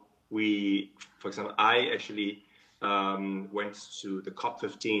 So we, for example, I actually went to the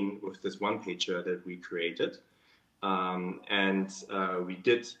COP15 with this one-pager that we created, and we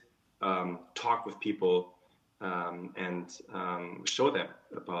did talk with people and show them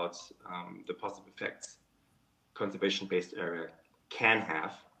about the positive effects conservation-based area can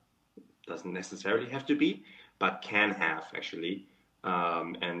have, doesn't necessarily have to be, but can have actually,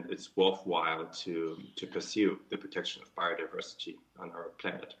 and it's worthwhile to pursue the protection of biodiversity on our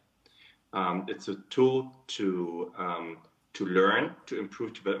planet. It's a tool to learn, to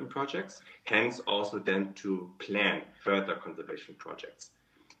improve development projects, hence also then to plan further conservation projects,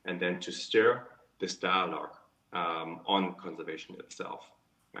 and then to stir this dialogue on conservation itself,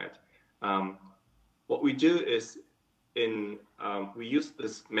 right? What we do is we use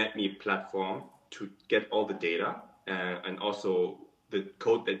this MedMe platform to get all the data, and also the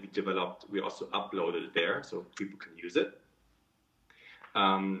code that we developed, we also uploaded it there so people can use it.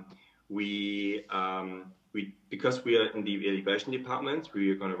 Because we are in the evaluation department, we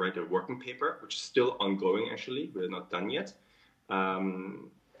are going to write a working paper, which is still ongoing actually, we're not done yet.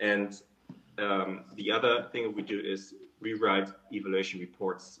 The other thing we do is rewrite evaluation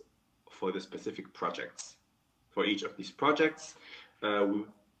reports for the specific projects. For each of these projects,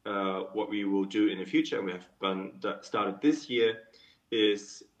 what we will do in the future, and we have started this year,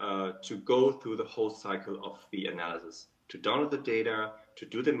 is to go through the whole cycle of the analysis, to download the data, to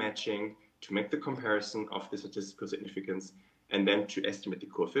do the matching, to make the comparison of the statistical significance, and then to estimate the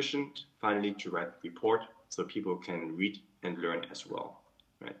coefficient, finally to write the report so people can read and learn as well.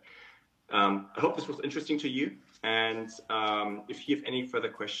 Right? I hope this was interesting to you, and if you have any further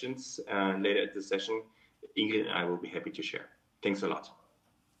questions later at the session, Ingrid and I will be happy to share. Thanks a lot.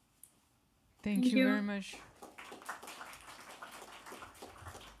 Thank you very much.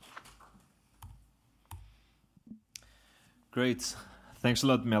 Great. Thanks a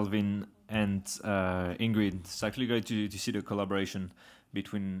lot, Melvin and Ingrid. It's actually great to see the collaboration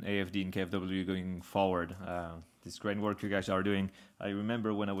between AFD and KfW going forward. This great work you guys are doing. I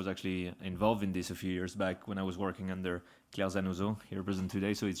remember when I was actually involved in this a few years back when I was working under Claire Zanozo, here present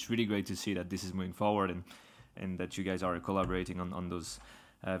today. So it's really great to see that this is moving forward and that you guys are collaborating on those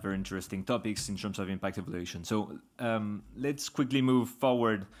very interesting topics in terms of impact evaluation. So let's quickly move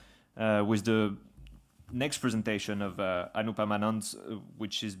forward with the next presentation of Anupam Anand,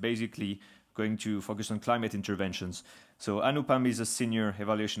 which is basically going to focus on climate interventions. So Anupam is a senior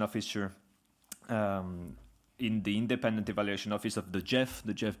evaluation officer in the independent evaluation office of the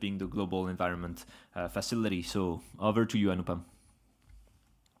GEF being the Global Environment Facility. So over to you, Anupam.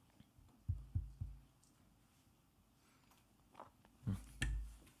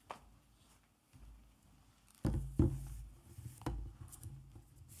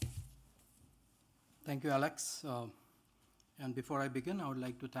 Thank you, Alex. And before I begin, I would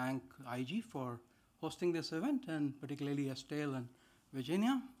like to thank IG for hosting this event, and particularly Estelle and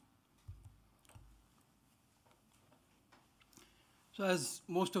Virginia. So as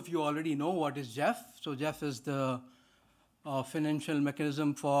most of you already know, what is GEF? So GEF is the financial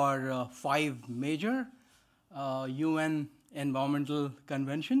mechanism for 5 major UN environmental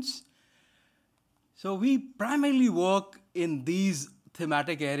conventions. So we primarily work in these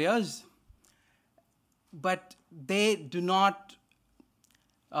thematic areas, but they do not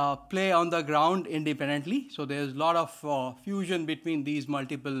play on the ground independently. So there's a lot of fusion between these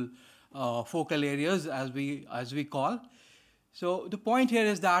multiple focal areas, as we call. So the point here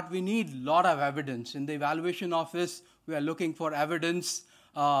is that we need a lot of evidence. In the evaluation office, we are looking for evidence.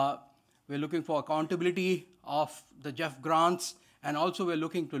 We're looking for accountability of the GEF grants, and also we're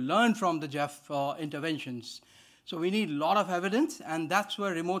looking to learn from the GEF interventions. So we need a lot of evidence, and that's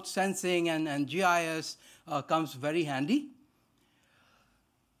where remote sensing and GIS comes very handy.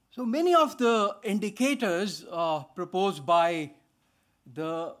 So many of the indicators proposed by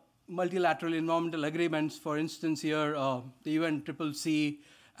the multilateral environmental agreements, for instance here, the UNCCC,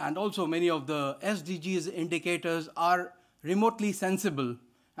 and also many of the SDGs indicators are remotely sensible,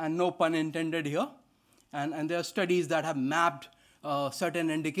 and no pun intended here. And there are studies that have mapped certain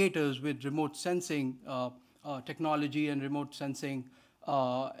indicators with remote sensing technology and remote sensing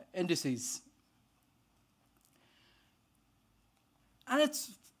indices. And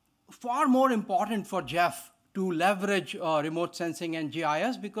it's far more important for GEF to leverage remote sensing and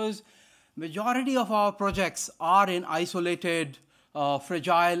GIS because majority of our projects are in isolated,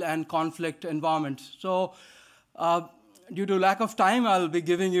 fragile and conflict environments. So due to lack of time, I'll be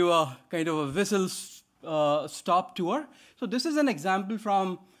giving you a kind of a whistle stop tour. So this is an example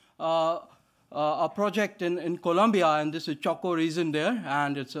from a project in Colombia, and this is Choco region there,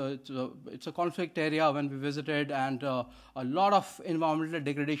 and it's a conflict area when we visited, and a lot of environmental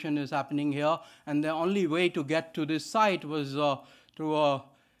degradation is happening here, and the only way to get to this site was through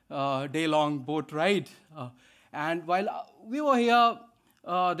a day-long boat ride. And while we were here,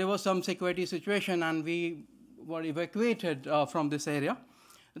 there was some security situation, and we were evacuated from this area.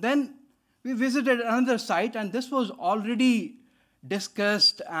 Then we visited another site, and this was already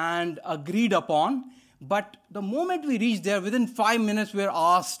discussed and agreed upon, but the moment we reached there, within 5 minutes, we were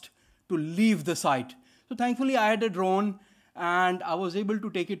asked to leave the site. So thankfully, I had a drone, and I was able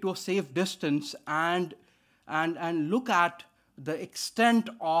to take it to a safe distance and look at the extent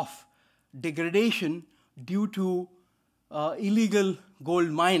of degradation due to illegal gold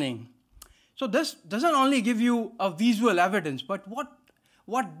mining. So this doesn't only give you a visual evidence, but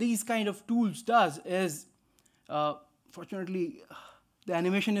what these kind of tools does is, fortunately, the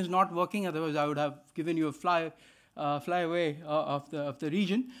animation is not working. Otherwise, I would have given you a flyaway of the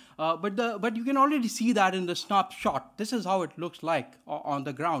region. But you can already see that in the snapshot. This is how it looks like on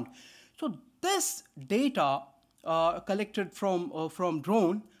the ground. So this data collected from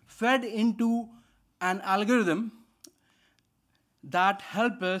drone fed into an algorithm that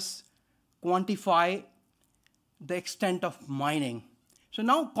help us quantify the extent of mining. So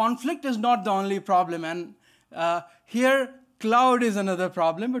now conflict is not the only problem, and here cloud is another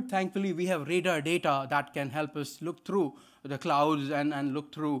problem, but thankfully we have radar data that can help us look through the clouds and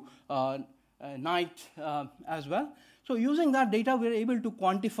look through night as well. So using that data, we're able to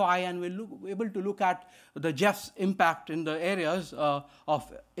quantify, and we're able to look at the GEF's impact in the areas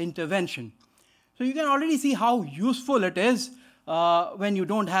of intervention. So you can already see how useful it is when you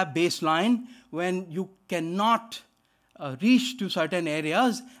don't have baseline, when you cannot reach to certain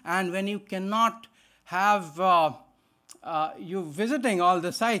areas, and when you cannot have you visiting all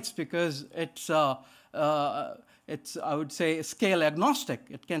the sites, because it's I would say scale agnostic.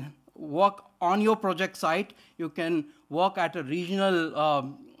 It can work on your project site, you can work at a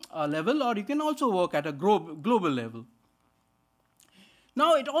regional level, or you can also work at a global level.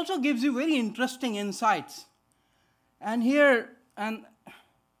 Now it also gives you very interesting insights. And here, and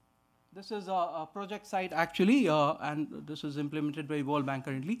this is a project site actually, and this is implemented by World Bank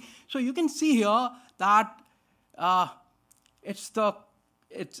currently. So you can see here that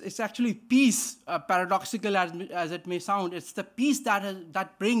it's actually peace, paradoxical as it may sound. It's the peace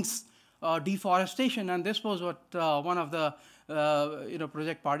that brings deforestation, and this was what one of the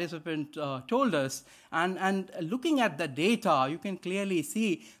project participant told us. And looking at the data, you can clearly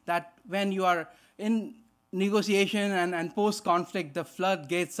see that when you are in negotiation and post-conflict, the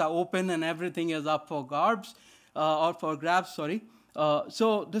floodgates are open and everything is up for grabs. So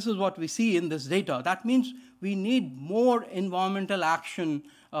this is what we see in this data. That means we need more environmental action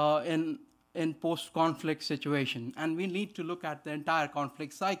in post-conflict situation, and we need to look at the entire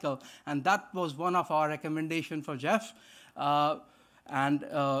conflict cycle, and that was one of our recommendations for GEF and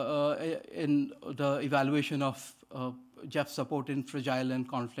in the evaluation of GEF support in fragile and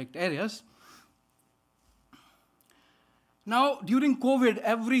conflict areas. Now, during COVID,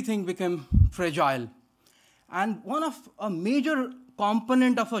 everything became fragile, and one of a major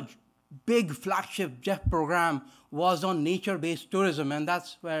component of a big flagship GEF program was on nature-based tourism, and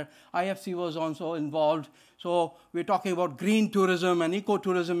that's where IFC was also involved. So we're talking about green tourism and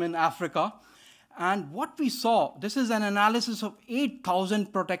ecotourism in Africa. And what we saw, this is an analysis of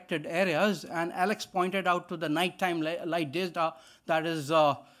 8,000 protected areas, and Alex pointed out to the nighttime light data that is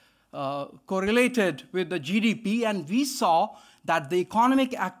correlated with the GDP, and we saw that the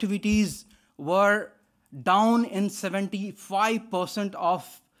economic activities were down in 75%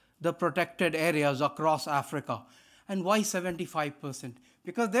 of the protected areas across Africa. And why 75%?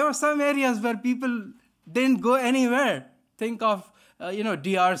 Because there were some areas where people didn't go anywhere. Think of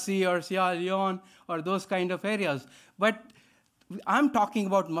DRC or Sierra Leone or those kind of areas. But I'm talking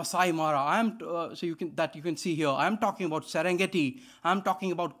about Masai Mara. You can see here. I'm talking about Serengeti. I'm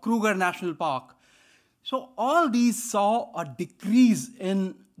talking about Kruger National Park. So all these saw a decrease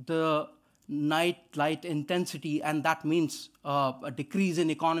in the night light intensity, and that means a decrease in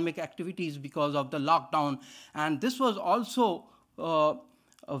economic activities because of the lockdown. And this was also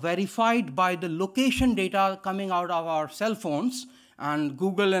verified by the location data coming out of our cell phones, and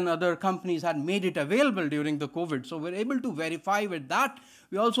Google and other companies had made it available during the COVID. So we're able to verify with that.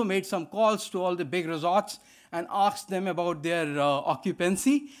 We also made some calls to all the big resorts and asked them about their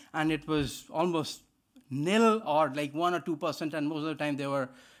occupancy, and it was almost nil or like 1 or 2%, and most of the time they were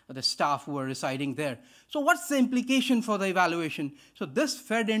the staff who were residing there. So what's the implication for the evaluation? So this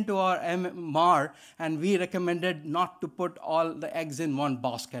fed into our MR, and we recommended not to put all the eggs in one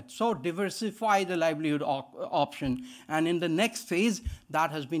basket. So diversify the livelihood option. And in the next phase,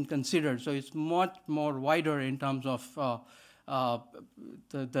 that has been considered. So it's much more wider in terms of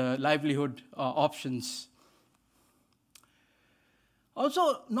the livelihood options.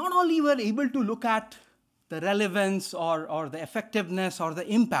 Also, not only were we able to look at the relevance or the effectiveness or the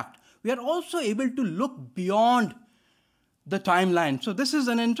impact, we are also able to look beyond the timeline. So this is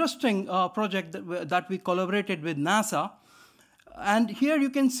an interesting project that we collaborated with NASA. And here you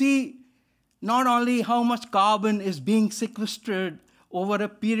can see not only how much carbon is being sequestered over a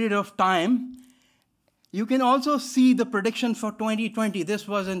period of time, you can also see the prediction for 2020. This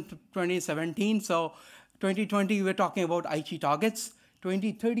was in 2017. So 2020, we're talking about Aichi targets.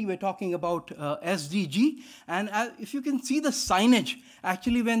 2030, we're talking about SDG. And if you can see the signage,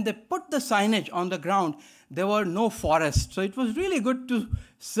 actually when they put the signage on the ground, there were no forests. So it was really good to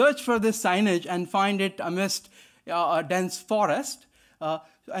search for this signage and find it amidst a dense forest.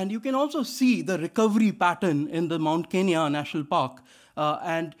 And you can also see the recovery pattern in the Mount Kenya National Park.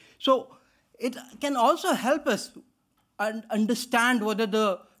 And so it can also help us understand whether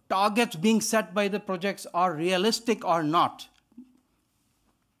the targets being set by the projects are realistic or not.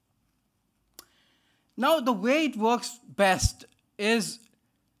 Now, the way it works best is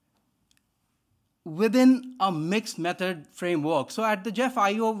within a mixed method framework. So at the Geoff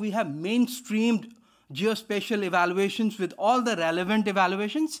IO, we have mainstreamed geospatial evaluations with all the relevant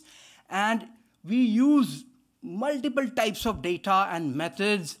evaluations, and we use multiple types of data and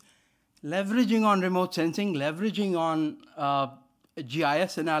methods, leveraging on remote sensing, leveraging on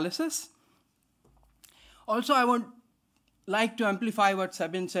GIS analysis. Also, I would like to amplify what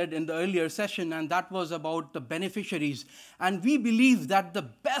Sabine said in the earlier session, and that was about the beneficiaries. And we believe that the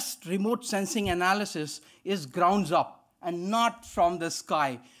best remote sensing analysis is grounds up and not from the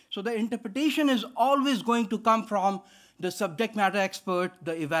sky. So the interpretation is always going to come from the subject matter expert,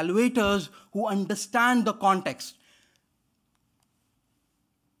 the evaluators who understand the context.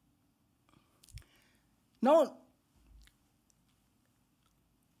 Now,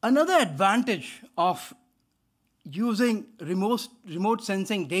 another advantage of using remote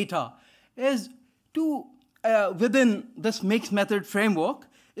sensing data is to, within this mixed method framework,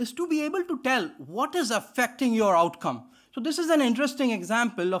 is to be able to tell what is affecting your outcome. So this is an interesting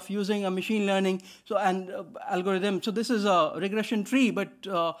example of using a machine learning algorithm. So this is a regression tree, but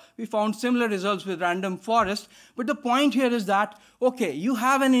we found similar results with random forest. But the point here is that, okay, you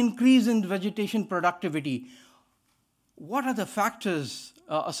have an increase in vegetation productivity. What are the factors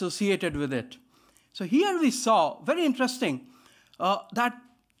associated with it? So here we saw, very interesting, that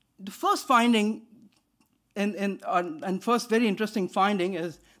the first finding, and first very interesting finding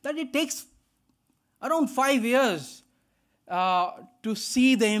is that it takes around 5 years to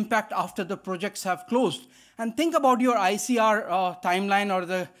see the impact after the projects have closed. And think about your ICR timeline or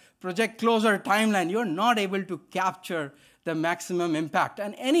the project closure timeline. You're not able to capture the maximum impact.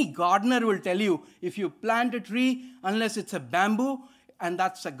 And any gardener will tell you, if you plant a tree, unless it's a bamboo, and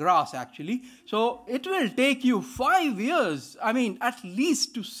that's a grass actually, so it will take you 5 years, I mean, at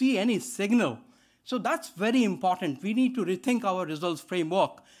least to see any signal. So that's very important. We need to rethink our results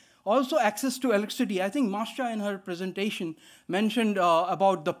framework. Also, access to electricity. I think Mascha in her presentation mentioned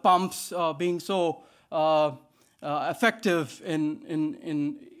about the pumps being so effective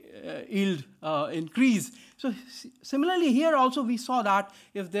in yield increase. So similarly here also we saw that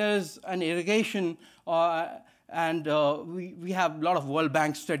if there's an irrigation and we have a lot of World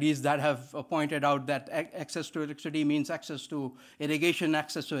Bank studies that have pointed out that access to electricity means access to irrigation,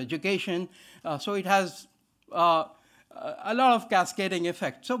 access to education. So it has a lot of cascading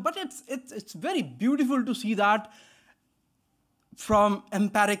effect. So, but it's very beautiful to see that from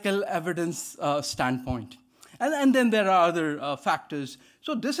empirical evidence standpoint. And then there are other factors.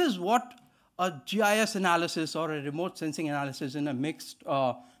 So this is what a GIS analysis or a remote sensing analysis in a mixed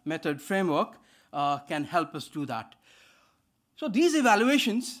method framework can help us do that. So these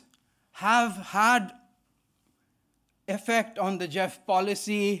evaluations have had effect on the Geoff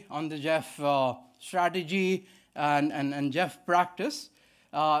policy, on the Geoff strategy, and Geoff practice,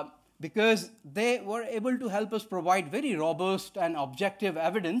 because they were able to help us provide very robust and objective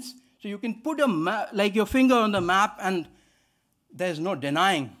evidence. So you can put like your finger on the map and there's no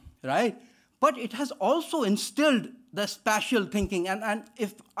denying, right? But it has also instilled the spatial thinking. And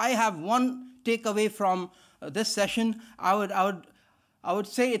if I have one takeaway from this session, I would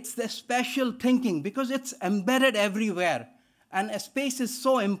say it's the spatial thinking, because it's embedded everywhere, and a space is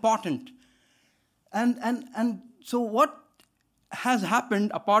so important. And so what has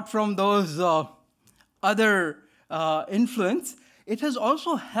happened, apart from those other influence, it has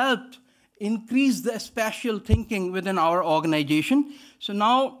also helped increase the spatial thinking within our organization. So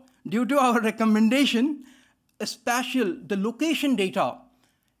now, due to our recommendation, the location data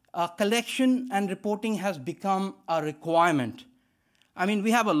collection and reporting has become a requirement. I mean,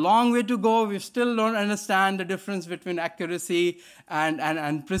 we have a long way to go. We still don't understand the difference between accuracy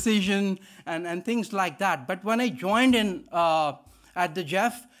and precision and things like that. But when I joined in at the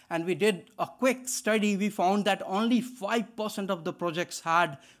Geoff and we did a quick study, we found that only 5% of the projects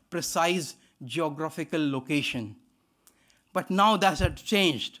had precise geographical location. But now that has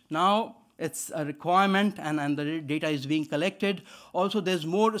changed. Now it's a requirement, and the data is being collected. Also, there's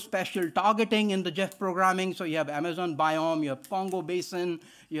more spatial targeting in the Geoff programming. So you have Amazon biome, you have Congo Basin,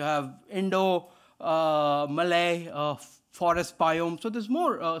 you have Indo-Malay forest biome. So there's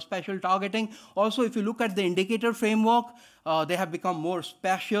more spatial targeting. Also, if you look at the indicator framework, they have become more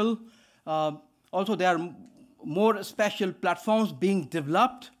spatial. Also, there are more spatial platforms being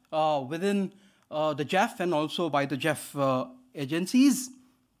developed within the Geoff and also by the Geoff agencies.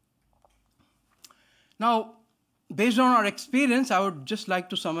 Now, based on our experience, I would just like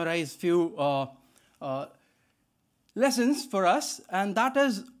to summarize a few lessons for us, and that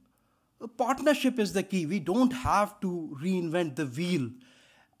is partnership is the key. We don't have to reinvent the wheel.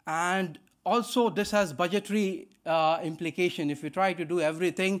 And also, this has budgetary implication. If we try to do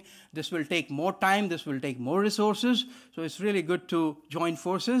everything, this will take more time, this will take more resources. So it's really good to join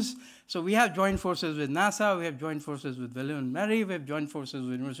forces. So we have joined forces with NASA, we have joined forces with William and Mary, we have joined forces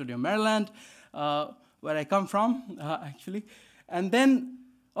with University of Maryland, where I come from, actually. And then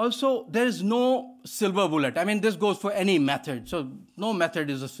also, there is no silver bullet. I mean, this goes for any method. So no method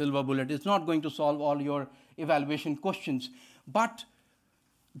is a silver bullet. It's not going to solve all your evaluation questions. But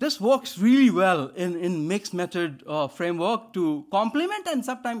this works really well in mixed method framework to complement and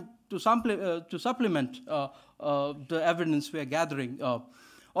sometimes to supplement the evidence we are gathering.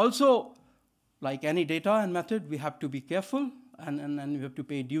 Also, like any data and method, we have to be careful and we have to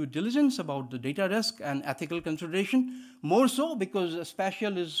pay due diligence about the data risk and ethical consideration. More so because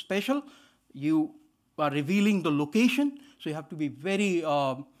spatial is spatial. You are revealing the location, so you have to be very,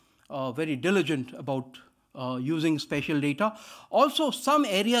 very diligent about using spatial data. Also, some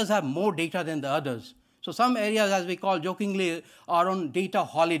areas have more data than the others. So some areas, as we call jokingly, are on data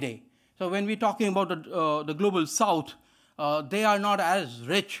holiday. So when we're talking about the global south, they are not as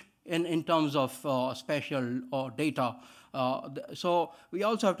rich in terms of spatial data. So we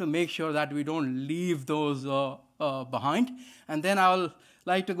also have to make sure that we don't leave those behind. And then I'll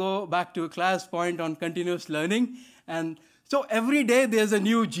like to go back to a class point on continuous learning. And so every day there's a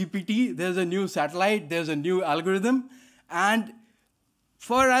new GPT, there's a new satellite, there's a new algorithm. And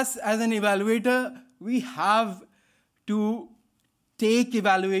for us as an evaluator, we have to take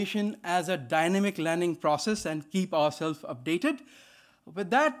evaluation as a dynamic learning process and keep ourselves updated. With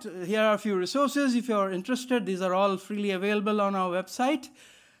that, here are a few resources. If you're interested, these are all freely available on our website.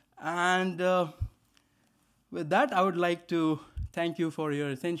 And with that, I would like to thank you for your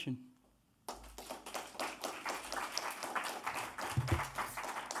attention.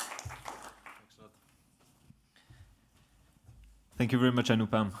 Thank you very much,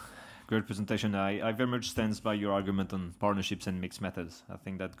 Anupam. Great presentation. I very much stand by your argument on partnerships and mixed methods. I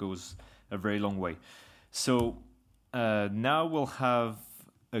think that goes a very long way. So now we'll have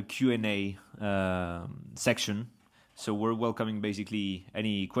a Q&A section. So we're welcoming basically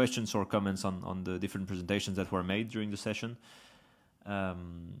any questions or comments on the different presentations that were made during the session.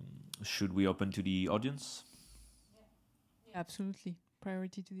 Should we open to the audience? Yeah, absolutely.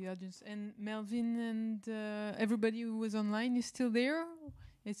 Priority to the audience. And Melvin and everybody who was online is still there.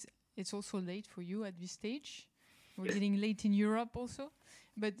 It's also late for you at this stage. We're getting late in Europe also.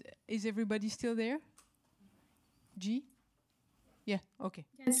 But is everybody still there? G? Yeah, okay.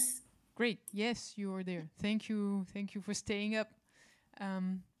 Yes. Great. Yes, you are there. Thank you. Thank you for staying up.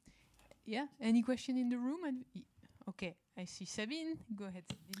 Yeah, any question in the room? Okay, I see Sabine. Go ahead,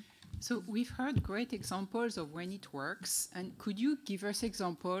 Sabine. So we've heard great examples of when it works. And could you give us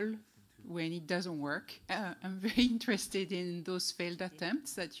example when it doesn't work? I'm very interested in those failed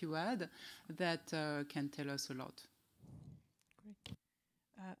attempts that you had that can tell us a lot. Great.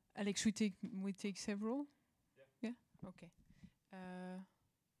 Alex, we take several? Yeah? Okay.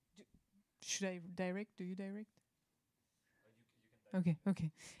 Should I direct? Do you direct? You can direct.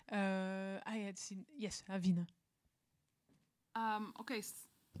 Okay. I had seen, yes, Avina. Okay,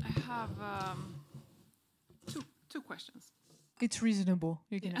 I have two questions. It's reasonable.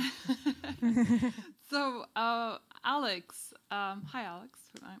 You can. So, Alex, hi, Alex.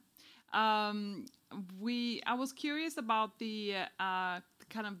 I was curious about the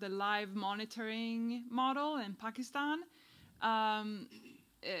kind of the live monitoring model in Pakistan.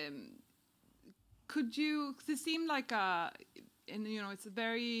 Could you? It seemed like it's a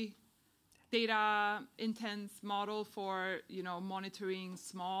very data intense model for monitoring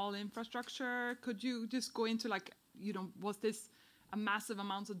small infrastructure. Could you just go into was this a massive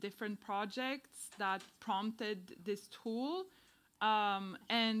amount of different projects that prompted this tool?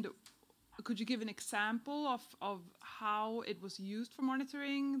 And could you give an example of how it was used for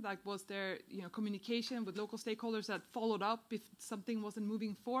monitoring? Like, was there communication with local stakeholders that followed up if something wasn't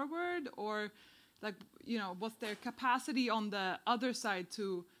moving forward, or was there capacity on the other side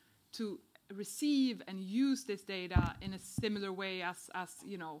to receive and use this data in a similar way as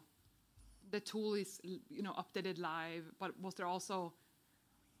the tool is updated live, but was there also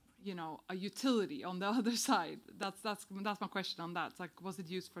a utility on the other side? That's my question on that. It's like, was it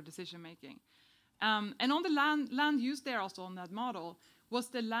used for decision making? And on the land use there also on that model, was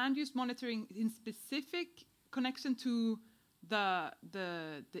the land use monitoring in specific connection to the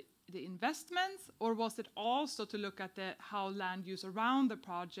investments, or was it also to look at how land use around the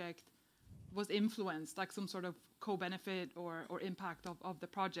project was influenced, like some sort of co-benefit or impact of the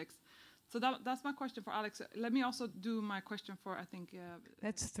projects? So that's my question for Alex. Let me also do my question for, I think...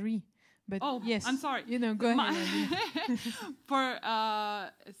 that's 3. But oh, yes. I'm sorry. Go ahead. For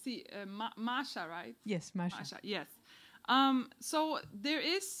Mascha, right? Yes, Mascha. Mascha, yes. So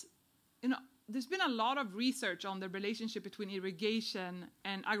there's been a lot of research on the relationship between irrigation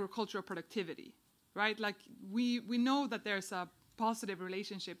and agricultural productivity, right? Like we know that there's a positive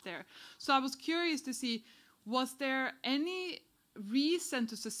relationship there. So I was curious to see, was there any reason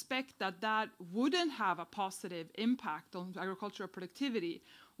to suspect that wouldn't have a positive impact on agricultural productivity?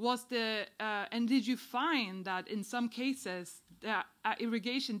 And did you find that in some cases that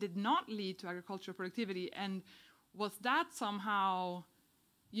irrigation did not lead to agricultural productivity? And was that somehow,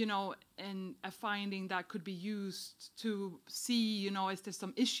 a finding that could be used to see, is there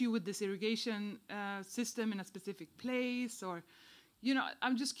some issue with this irrigation system in a specific place? Or,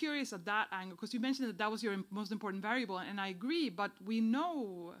 I'm just curious at that angle, because you mentioned that was your most important variable, and I agree, but we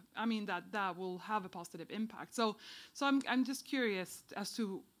know, that will have a positive impact. So I'm just curious as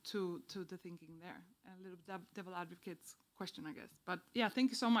to the thinking there. A little devil advocate's question, I guess. But yeah,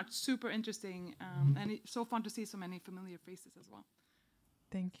 thank you so much. Super interesting, and it's so fun to see so many familiar faces as well.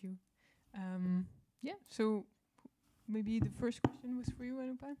 Thank you. So maybe the first question was for you,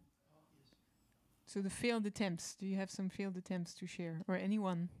 Anupan? So the failed attempts, do you have some failed attempts to share, or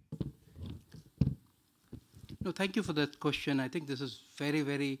anyone? No, thank you for that question. I think this is very,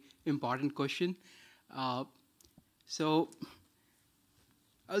 very important question. So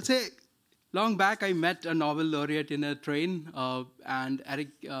I'll say, long back I met a Nobel laureate in a train, and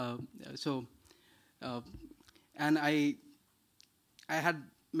Eric. And I had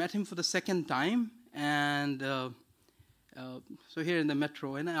met him for the second time, and so here in the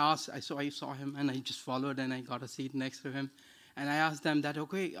metro, and I saw him, and I just followed, and I got a seat next to him, and I asked them that,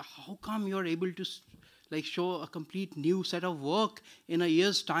 okay, how come you're able to show a complete new set of work in a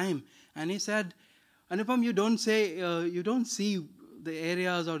year's time? And he said, Anupam, you don't see the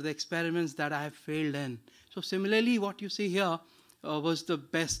areas or the experiments that I have failed in. So similarly, what you see here was the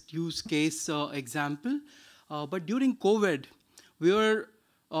best use case example. But during COVID, we were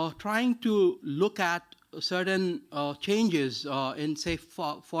trying to look at certain changes in, say,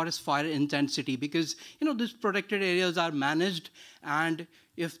 forest fire intensity, because these protected areas are managed, and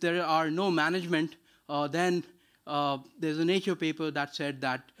if there are no management, then there's a Nature paper that said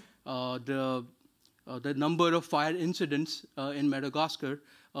that the number of fire incidents in Madagascar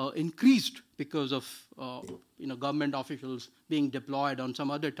increased because of government officials being deployed on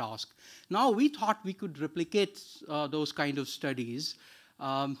some other task. Now we thought we could replicate those kind of studies.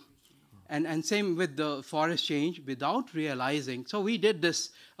 And same with the forest change, without realizing. So we did this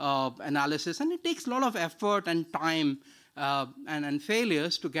analysis, and it takes a lot of effort and time and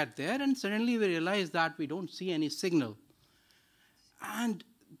failures to get there. And suddenly we realized that we don't see any signal. And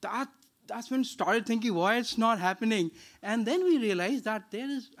that's when we started thinking why it's not happening. And then we realized that there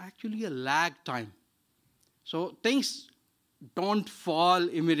is actually a lag time. So things don't fall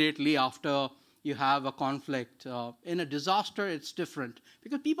immediately after you have a conflict. In a disaster, it's different,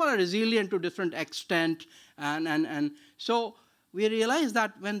 because people are resilient to different extent. And so we realize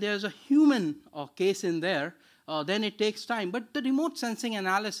that when there's a human case in there, then it takes time. But the remote sensing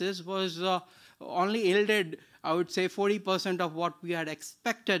analysis was only yielded, I would say, 40% of what we had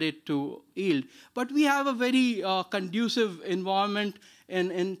expected it to yield. But we have a very conducive environment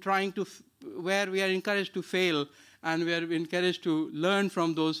in trying to, where we are encouraged to fail, and we are encouraged to learn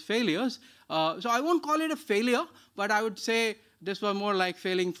from those failures. So I won't call it a failure, but I would say this was more like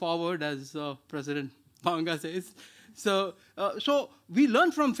failing forward, as President Banga says. So we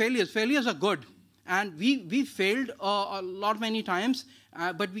learn from failures. Failures are good. And we failed many times,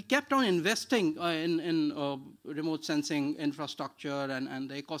 but we kept on investing in remote sensing infrastructure and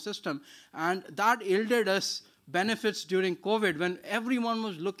the ecosystem. And that yielded us benefits during COVID, when everyone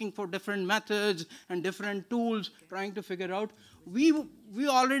was looking for different methods and different tools, trying to figure out. We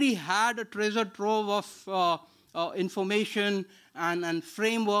already had a treasure trove of information and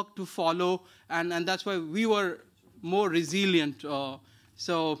framework to follow, and that's why we were more resilient.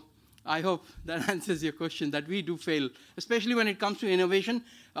 So I hope that answers your question, that we do fail. Especially when it comes to innovation,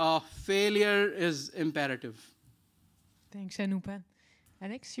 failure is imperative. Thanks, Anupan.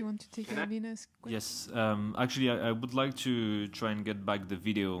 Alex, you want to take Alina's question? Yes, actually, I would like to try and get back the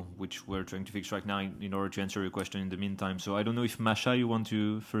video, which we're trying to fix right now, in order to answer your question in the meantime. So I don't know if Mascha, you want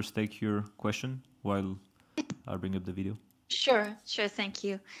to first take your question while I bring up the video? Sure, thank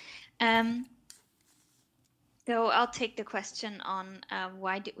you. So I'll take the question on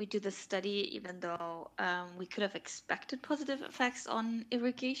why did we do this study, even though we could have expected positive effects on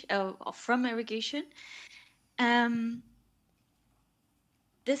irrigation, from irrigation.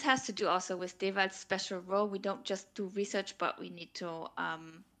 This has to do also with DEval's special role. We don't just do research, but we need to,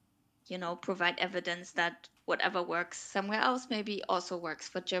 provide evidence that whatever works somewhere else maybe also works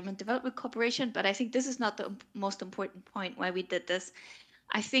for German Development Corporation. But I think this is not the most important point why we did this.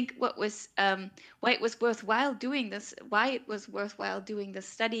 I think what was why it was worthwhile doing this,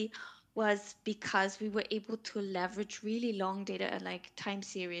 study was because we were able to leverage really long data like time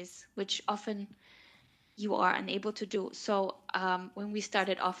series, which often you are unable to do. So when we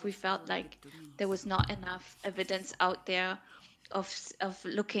started off, we felt like there was not enough evidence out there of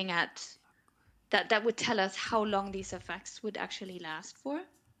looking at that would tell us how long these effects would actually last for,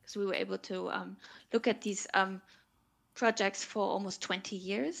 because we were able to look at these projects for almost 20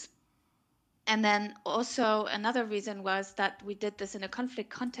 years. And then also another reason was that we did this in a conflict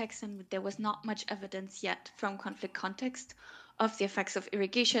context, and there was not much evidence yet from conflict context of the effects of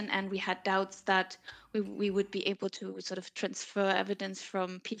irrigation, and we had doubts that we would be able to sort of transfer evidence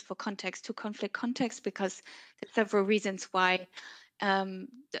from peaceful context to conflict context, because there's several reasons why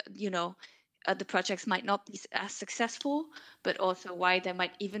the projects might not be as successful, but also why there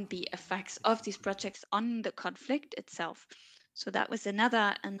might even be effects of these projects on the conflict itself. So that was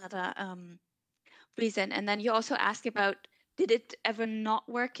another reason. And then you also asked about, did it ever not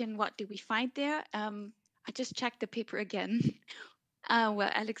work and what did we find there? I just checked the paper again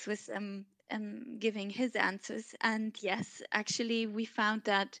where Alex was giving his answers. And yes, actually, we found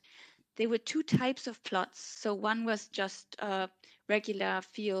that there were two types of plots. So one was just regular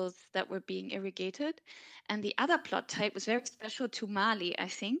fields that were being irrigated. And the other plot type was very special to Mali, I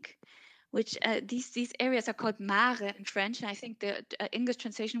think, which these areas are called mare in French. And I think the English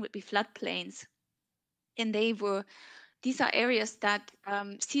translation would be floodplains. And these are areas that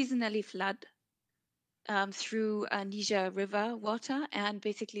seasonally flood through Niger River water. And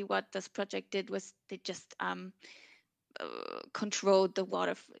basically what this project did was they just controlled the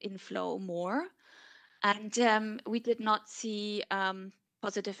water inflow more. And we did not see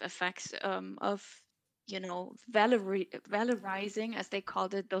positive effects of, valorizing, as they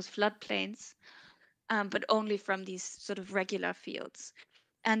called it, those floodplains, but only from these sort of regular fields.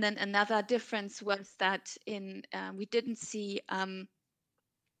 And then another difference was that we didn't see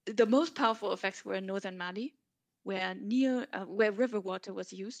the most powerful effects were in northern Mali, where river water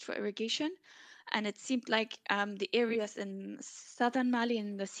was used for irrigation. And it seemed like the areas in southern Mali,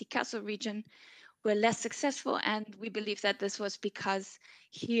 in the Sikasso region, were less successful. And we believe that this was because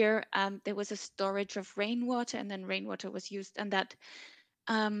here there was a storage of rainwater, and then rainwater was used, and that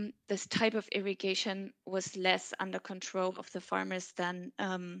this type of irrigation was less under control of the farmers than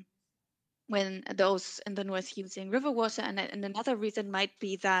when those in the north using river water. And another reason might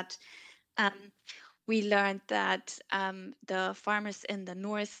be that we learned that the farmers in the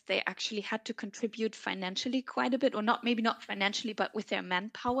north, they actually had to contribute financially quite a bit, or maybe not financially, but with their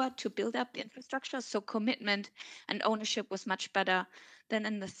manpower to build up the infrastructure. So commitment and ownership was much better than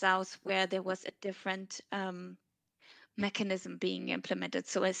in the south, where there was a different mechanism being implemented.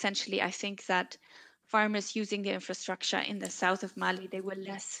 So essentially, I think that farmers using the infrastructure in the south of Mali, they were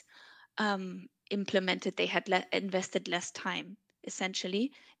less implemented. They had invested less time,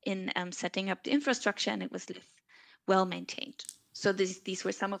 essentially, in setting up the infrastructure, and it was less well maintained. So these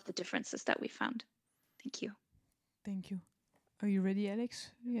were some of the differences that we found. Thank you. Thank you. Are you ready,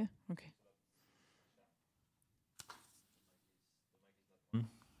 Alex? Yeah. Okay.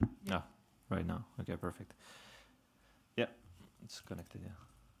 Yeah, right now. Okay, perfect. Yeah, it's connected. Yeah.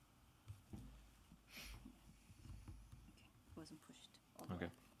 Wasn't pushed. Okay.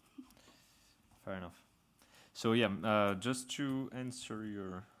 Fair enough. So yeah, just to answer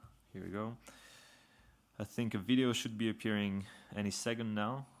your, here we go. I think a video should be appearing any second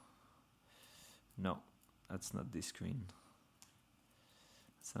now. No, that's not this screen.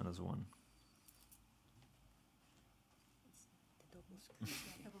 That's another one.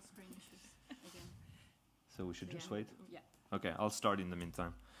 Double screen issues again. So we should just wait? Yeah. Okay, I'll start in the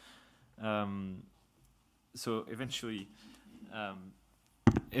meantime. So eventually,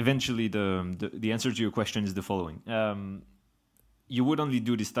 the answer to your question is the following. You would only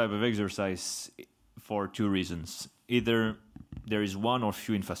do this type of exercise for two reasons. Either there is one or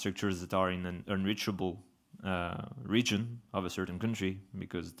few infrastructures that are in an unreachable region of a certain country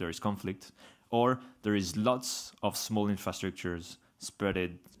because there is conflict, or there is lots of small infrastructures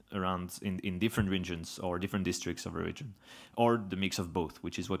spread around in different regions or different districts of a region, or the mix of both,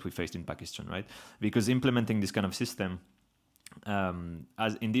 which is what we faced in Pakistan, right? Because implementing this kind of system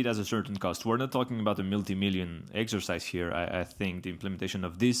has a certain cost. We're not talking about a multi-million exercise here. I think the implementation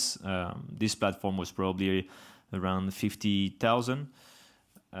of this platform was probably around 50,000. Oops.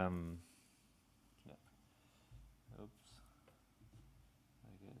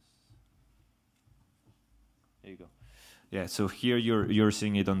 I guess. There you go. Yeah, so here you're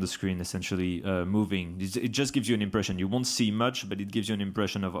seeing it on the screen, essentially moving. It just gives you an impression. You won't see much, but it gives you an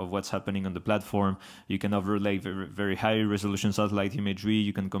impression of what's happening on the platform. You can overlay very, very high resolution satellite imagery.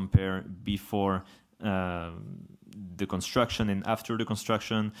 You can compare before the construction and after the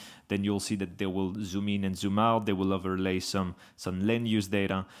construction. Then you'll see that they will zoom in and zoom out. They will overlay some land use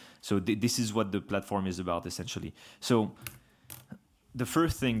data. So this is what the platform is about, essentially. So the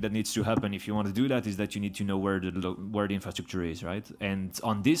first thing that needs to happen if you want to do that is that you need to know where the infrastructure is, right? And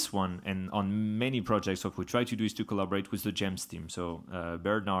on this one and on many projects, what we try to do is to collaborate with the GEMS team. So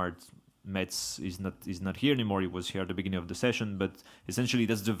Bernard Metz is not here anymore. He was here at the beginning of the session, but essentially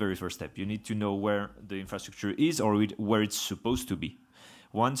that's the very first step. You need to know where the infrastructure is or where it's supposed to be.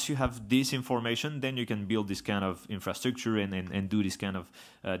 Once you have this information, then you can build this kind of infrastructure and do this kind of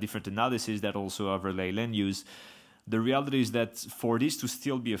different analysis that also overlay land use. The reality is that for this to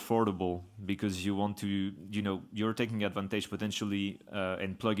still be affordable, because you want to, you're taking advantage potentially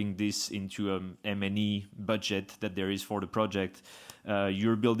and plugging this into an M&E budget that there is for the project,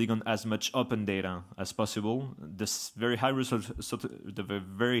 you're building on as much open data as possible. The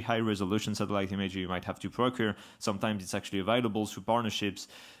very high resolution satellite imagery you might have to procure. Sometimes it's actually available through partnerships.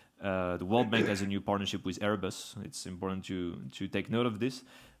 The World Bank has a new partnership with Airbus. It's important to take note of this.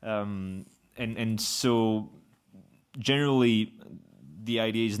 And so generally, the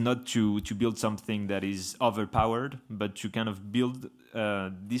idea is not to build something that is overpowered, but to kind of build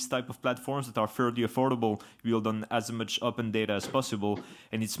this type of platforms that are fairly affordable, build on as much open data as possible.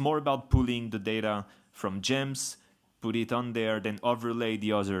 And it's more about pulling the data from GEMS, put it on there, then overlay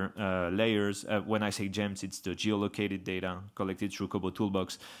the other layers. When I say GEMS, it's the geolocated data collected through Kobo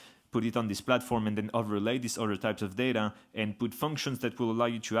Toolbox. Put it on this platform and then overlay these other types of data and put functions that will allow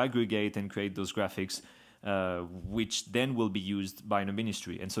you to aggregate and create those graphics, which then will be used by the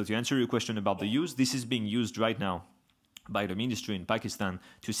ministry. And so to answer your question about the use, this is being used right now by the ministry in Pakistan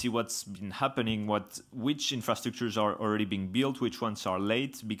to see what's been happening, which infrastructures are already being built, which ones are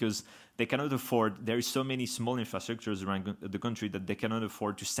late, because they cannot afford, there is so many small infrastructures around the country that they cannot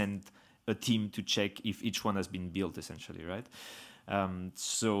afford to send a team to check if each one has been built, essentially, right?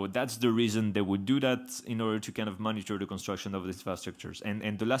 So that's the reason they would do that, in order to kind of monitor the construction of these infrastructures.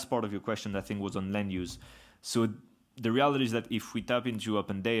 And the last part of your question, I think, was on land use. So the reality is that if we tap into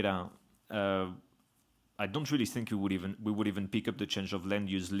open data, I don't really think we would even pick up the change of land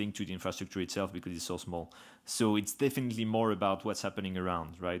use linked to the infrastructure itself, because it's so small. So it's definitely more about what's happening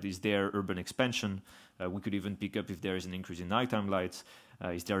around, right? Is there urban expansion? We could even pick up if there is an increase in nighttime lights.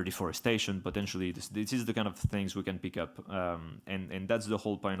 Is there deforestation? Potentially, this is the kind of things we can pick up. And that's the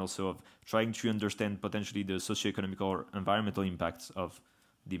whole point also of trying to understand potentially the socioeconomic or environmental impacts of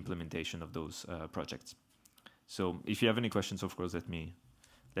the implementation of those projects. So if you have any questions, of course, let me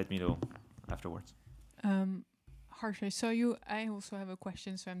know afterwards. Harsh, I saw you. I also have a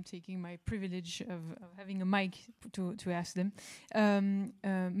question, so I'm taking my privilege of having a mic to ask them.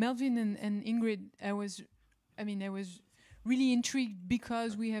 Melvin and Ingrid, I was really intrigued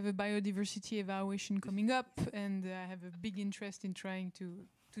because we have a biodiversity evaluation coming up, and I have a big interest in trying to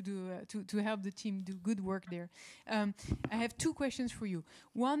help the team do good work there. I have two questions for you.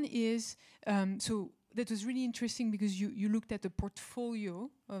 One is, so that was really interesting because you looked at a portfolio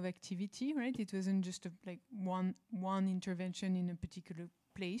of activity, right? It wasn't just like one intervention in a particular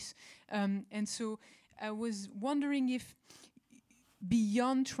place. And so I was wondering if,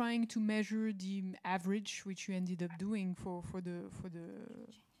 beyond trying to measure the average, which you ended up doing for the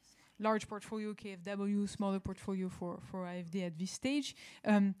large portfolio KFW, smaller portfolio for AFD at this stage,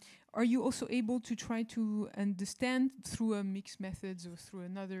 are you also able to try to understand through a mixed methods or through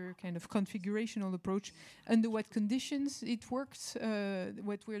another kind of configurational approach under what conditions it works,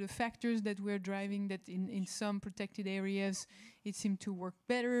 what were the factors that were driving that in some protected areas it seemed to work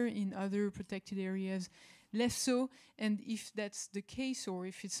better, in other protected areas less so, and if that's the case, or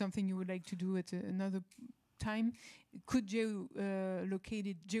if it's something you would like to do at another time, could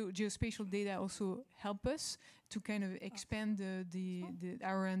geospatial data also help us to kind of expand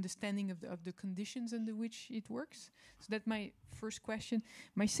our understanding of the conditions under which it works? So that's my first question.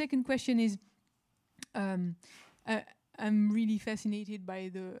 My second question is, I'm really fascinated by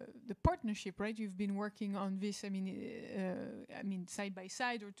the partnership, right? You've been working on this, I mean, side by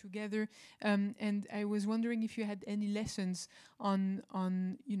side or together, and I was wondering if you had any lessons on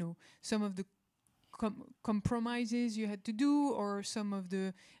some of the compromises you had to do, or some of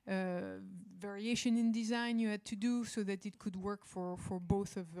the variation in design you had to do, so that it could work for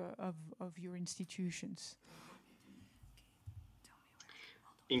both of your institutions.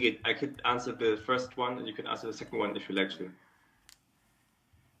 Ingrid, I could answer the first one, and you can answer the second one if you like to.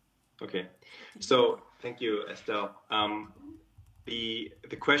 Okay, so Thank you, Estelle. The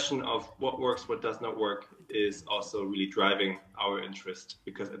question of what works, what does not work is also really driving our interest,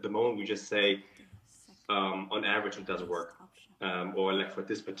 because at the moment we just say on average it doesn't work, or like for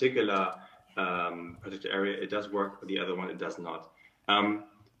this particular area it does work, for the other one it does not.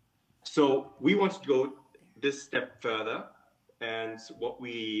 So we want to go this step further, and what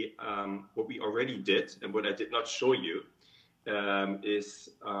we already did and what I did not show you is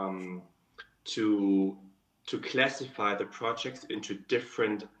to classify the projects into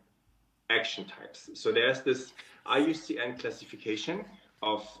different action types. So there's this IUCN classification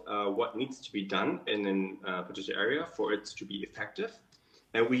of what needs to be done in a particular area for it to be effective.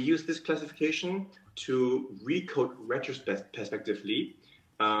 And we use this classification to recode retrospectively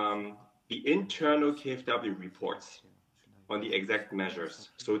the internal KfW reports on the exact measures,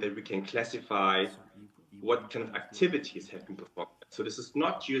 so that we can classify what kind of activities have been performed. So this is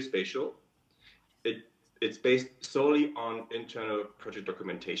not geospatial. It's based solely on internal project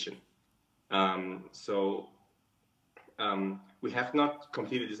documentation. We have not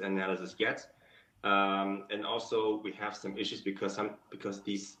completed this analysis yet, and also we have some issues because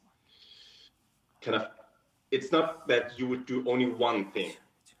these kind of, it's not that you would do only one thing.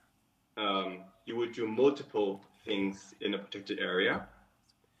 You would do multiple things in a protected area,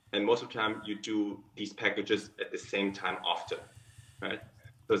 and most of the time you do these packages at the same time often, right?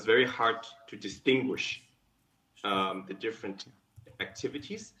 So it's very hard to distinguish the different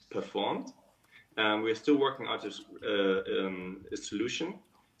activities performed. We're still working out a solution.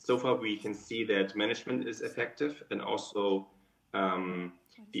 So far we can see that management is effective, and also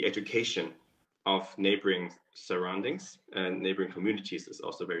the education of neighboring surroundings and neighboring communities is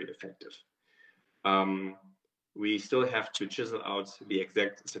also very effective. We still have to chisel out the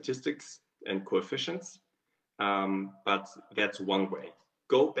exact statistics and coefficients, but that's one way.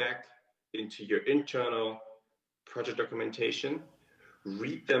 Go back into your internal project documentation,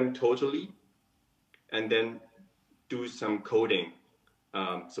 read them totally, and then do some coding.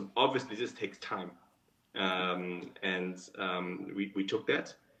 So obviously this takes time, and we took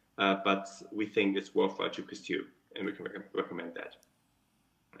that, but we think it's worthwhile to pursue, and we can recommend that.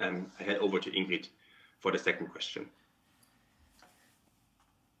 I head over to Ingrid for the second question.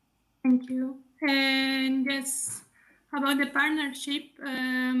 Thank you. And yes, about the partnership,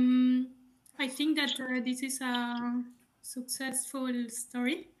 I think that this is a successful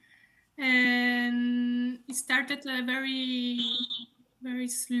story, and it started very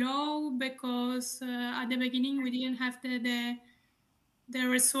slow, because at the beginning we didn't have the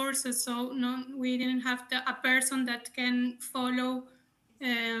resources, so we didn't have a person that can follow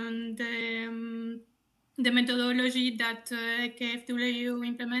the methodology that KfW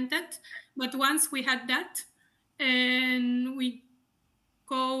implemented. But once we had that, and we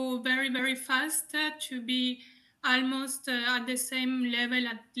go very fast to be almost at the same level,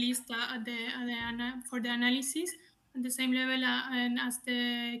 at least for the analysis, at the same level as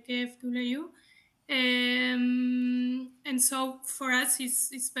the KfW. And so for us,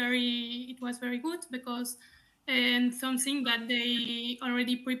 it was very good, because something that they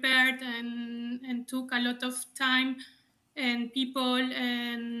already prepared and took a lot of time and people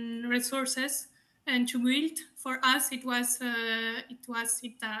and resources and to build. For us, it was at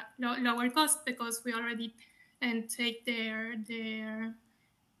a lower cost, because we already take their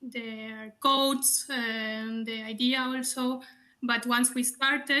codes and the idea also. But once we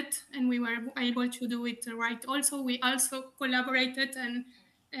started and we were able to do it right, also we also collaborated,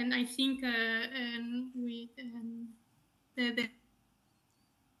 and I think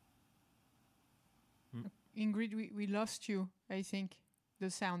Ingrid, we lost you. I think the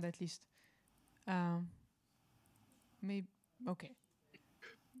sound, at least. Maybe okay.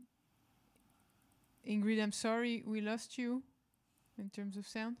 Ingrid, I'm sorry, we lost you in terms of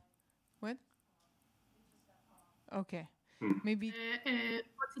sound. What? Okay. Maybe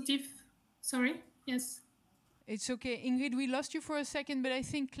positive. Sorry. Yes. It's okay, Ingrid. We lost you for a second, but I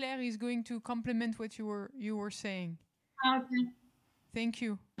think Claire is going to complement what you were saying. Okay. Thank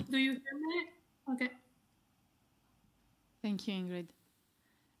you. Do you hear me? Okay. Thank you, Ingrid.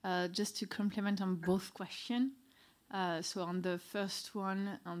 Just to complement on both questions. So on the first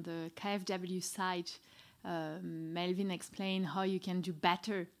one, on the KfW side, Melvin explained how you can do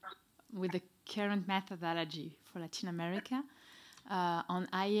better with the current methodology for Latin America. On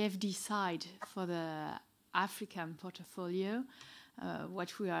IFD side, for the African portfolio,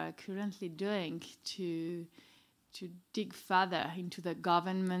 what we are currently doing to dig further into the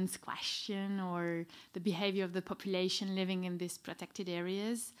government's question or the behavior of the population living in these protected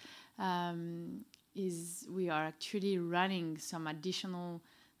areas is we are actually running some additional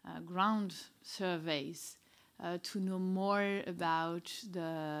ground surveys to know more about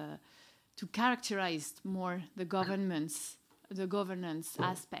to characterize more the governance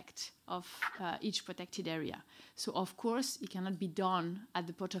aspect of each protected area. So of course, it cannot be done at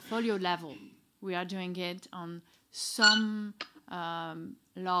the portfolio level. We are doing it on some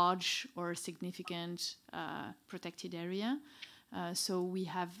large or significant protected area. So we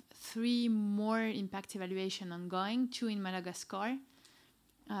have 3 more impact evaluation ongoing, 2 in Madagascar,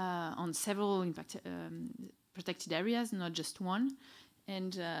 on several protected areas, not just one.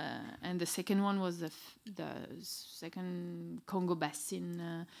 And the second one was the second Congo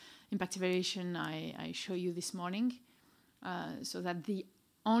Basin impact evaluation I show you this morning. So that the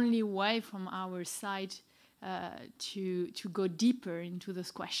only way from our side to go deeper into this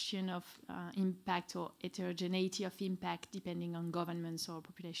question of impact or heterogeneity of impact depending on governments or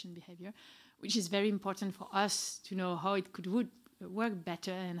population behavior, which is very important for us to know how it would work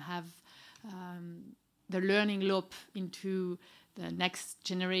better and have the learning loop into the next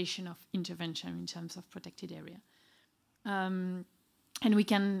generation of intervention in terms of protected area. And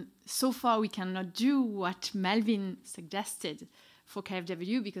so far we cannot do what Melvin suggested for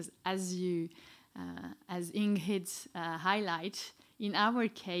KfW because as Ingrid highlight, in our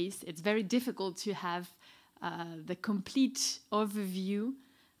case, it's very difficult to have the complete overview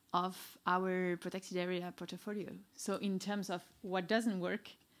of our protected area portfolio. So in terms of what doesn't work,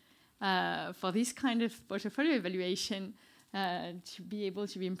 for this kind of portfolio evaluation to be able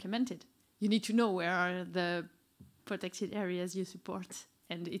to be implemented, you need to know where are the protected areas you support.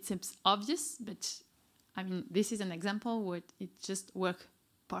 And it seems obvious, but I mean, this is an example where it just works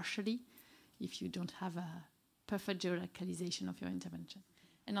partially if you don't have a perfect geolocalization of your intervention.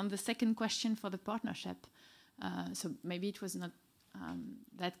 And on the second question for the partnership, so maybe it was not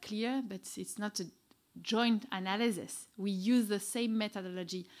that clear, but it's not a joint analysis. We use the same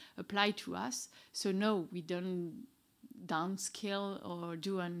methodology applied to us. So no, we don't downscale or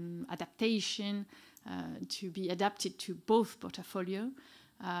do an adaptation to be adapted to both portfolio.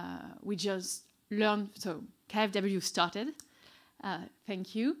 We just learned, so KfW started.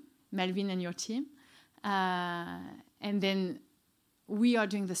 Thank you, Melvin and your team. And then we are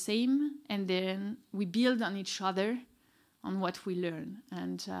doing the same, and then we build on each other on what we learn.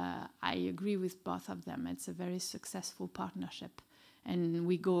 And I agree with both of them. It's a very successful partnership. And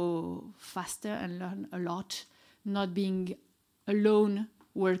we go faster and learn a lot, not being alone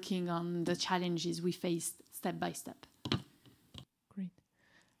working on the challenges we faced step by step. Great.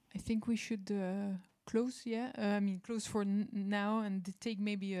 I think we should close, close for now and take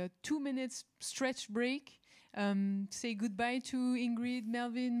maybe a 2 minutes stretch break. Say goodbye to Ingrid,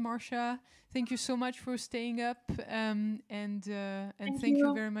 Melvin, Mascha. Thank you so much for staying up, and thank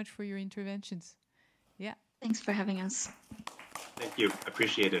you very much for your interventions. Yeah. Thanks for having us. Thank you.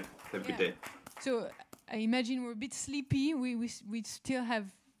 Appreciate it. Have a good day. So I imagine we're a bit sleepy. We still have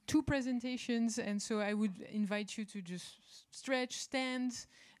 2 presentations, and so I would invite you to just stretch, stand,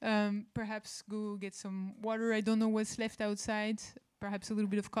 perhaps go get some water. I don't know what's left outside. Perhaps a little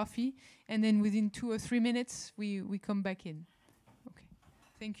bit of coffee, and then within 2 or 3 minutes we come back in. Okay,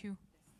 thank you.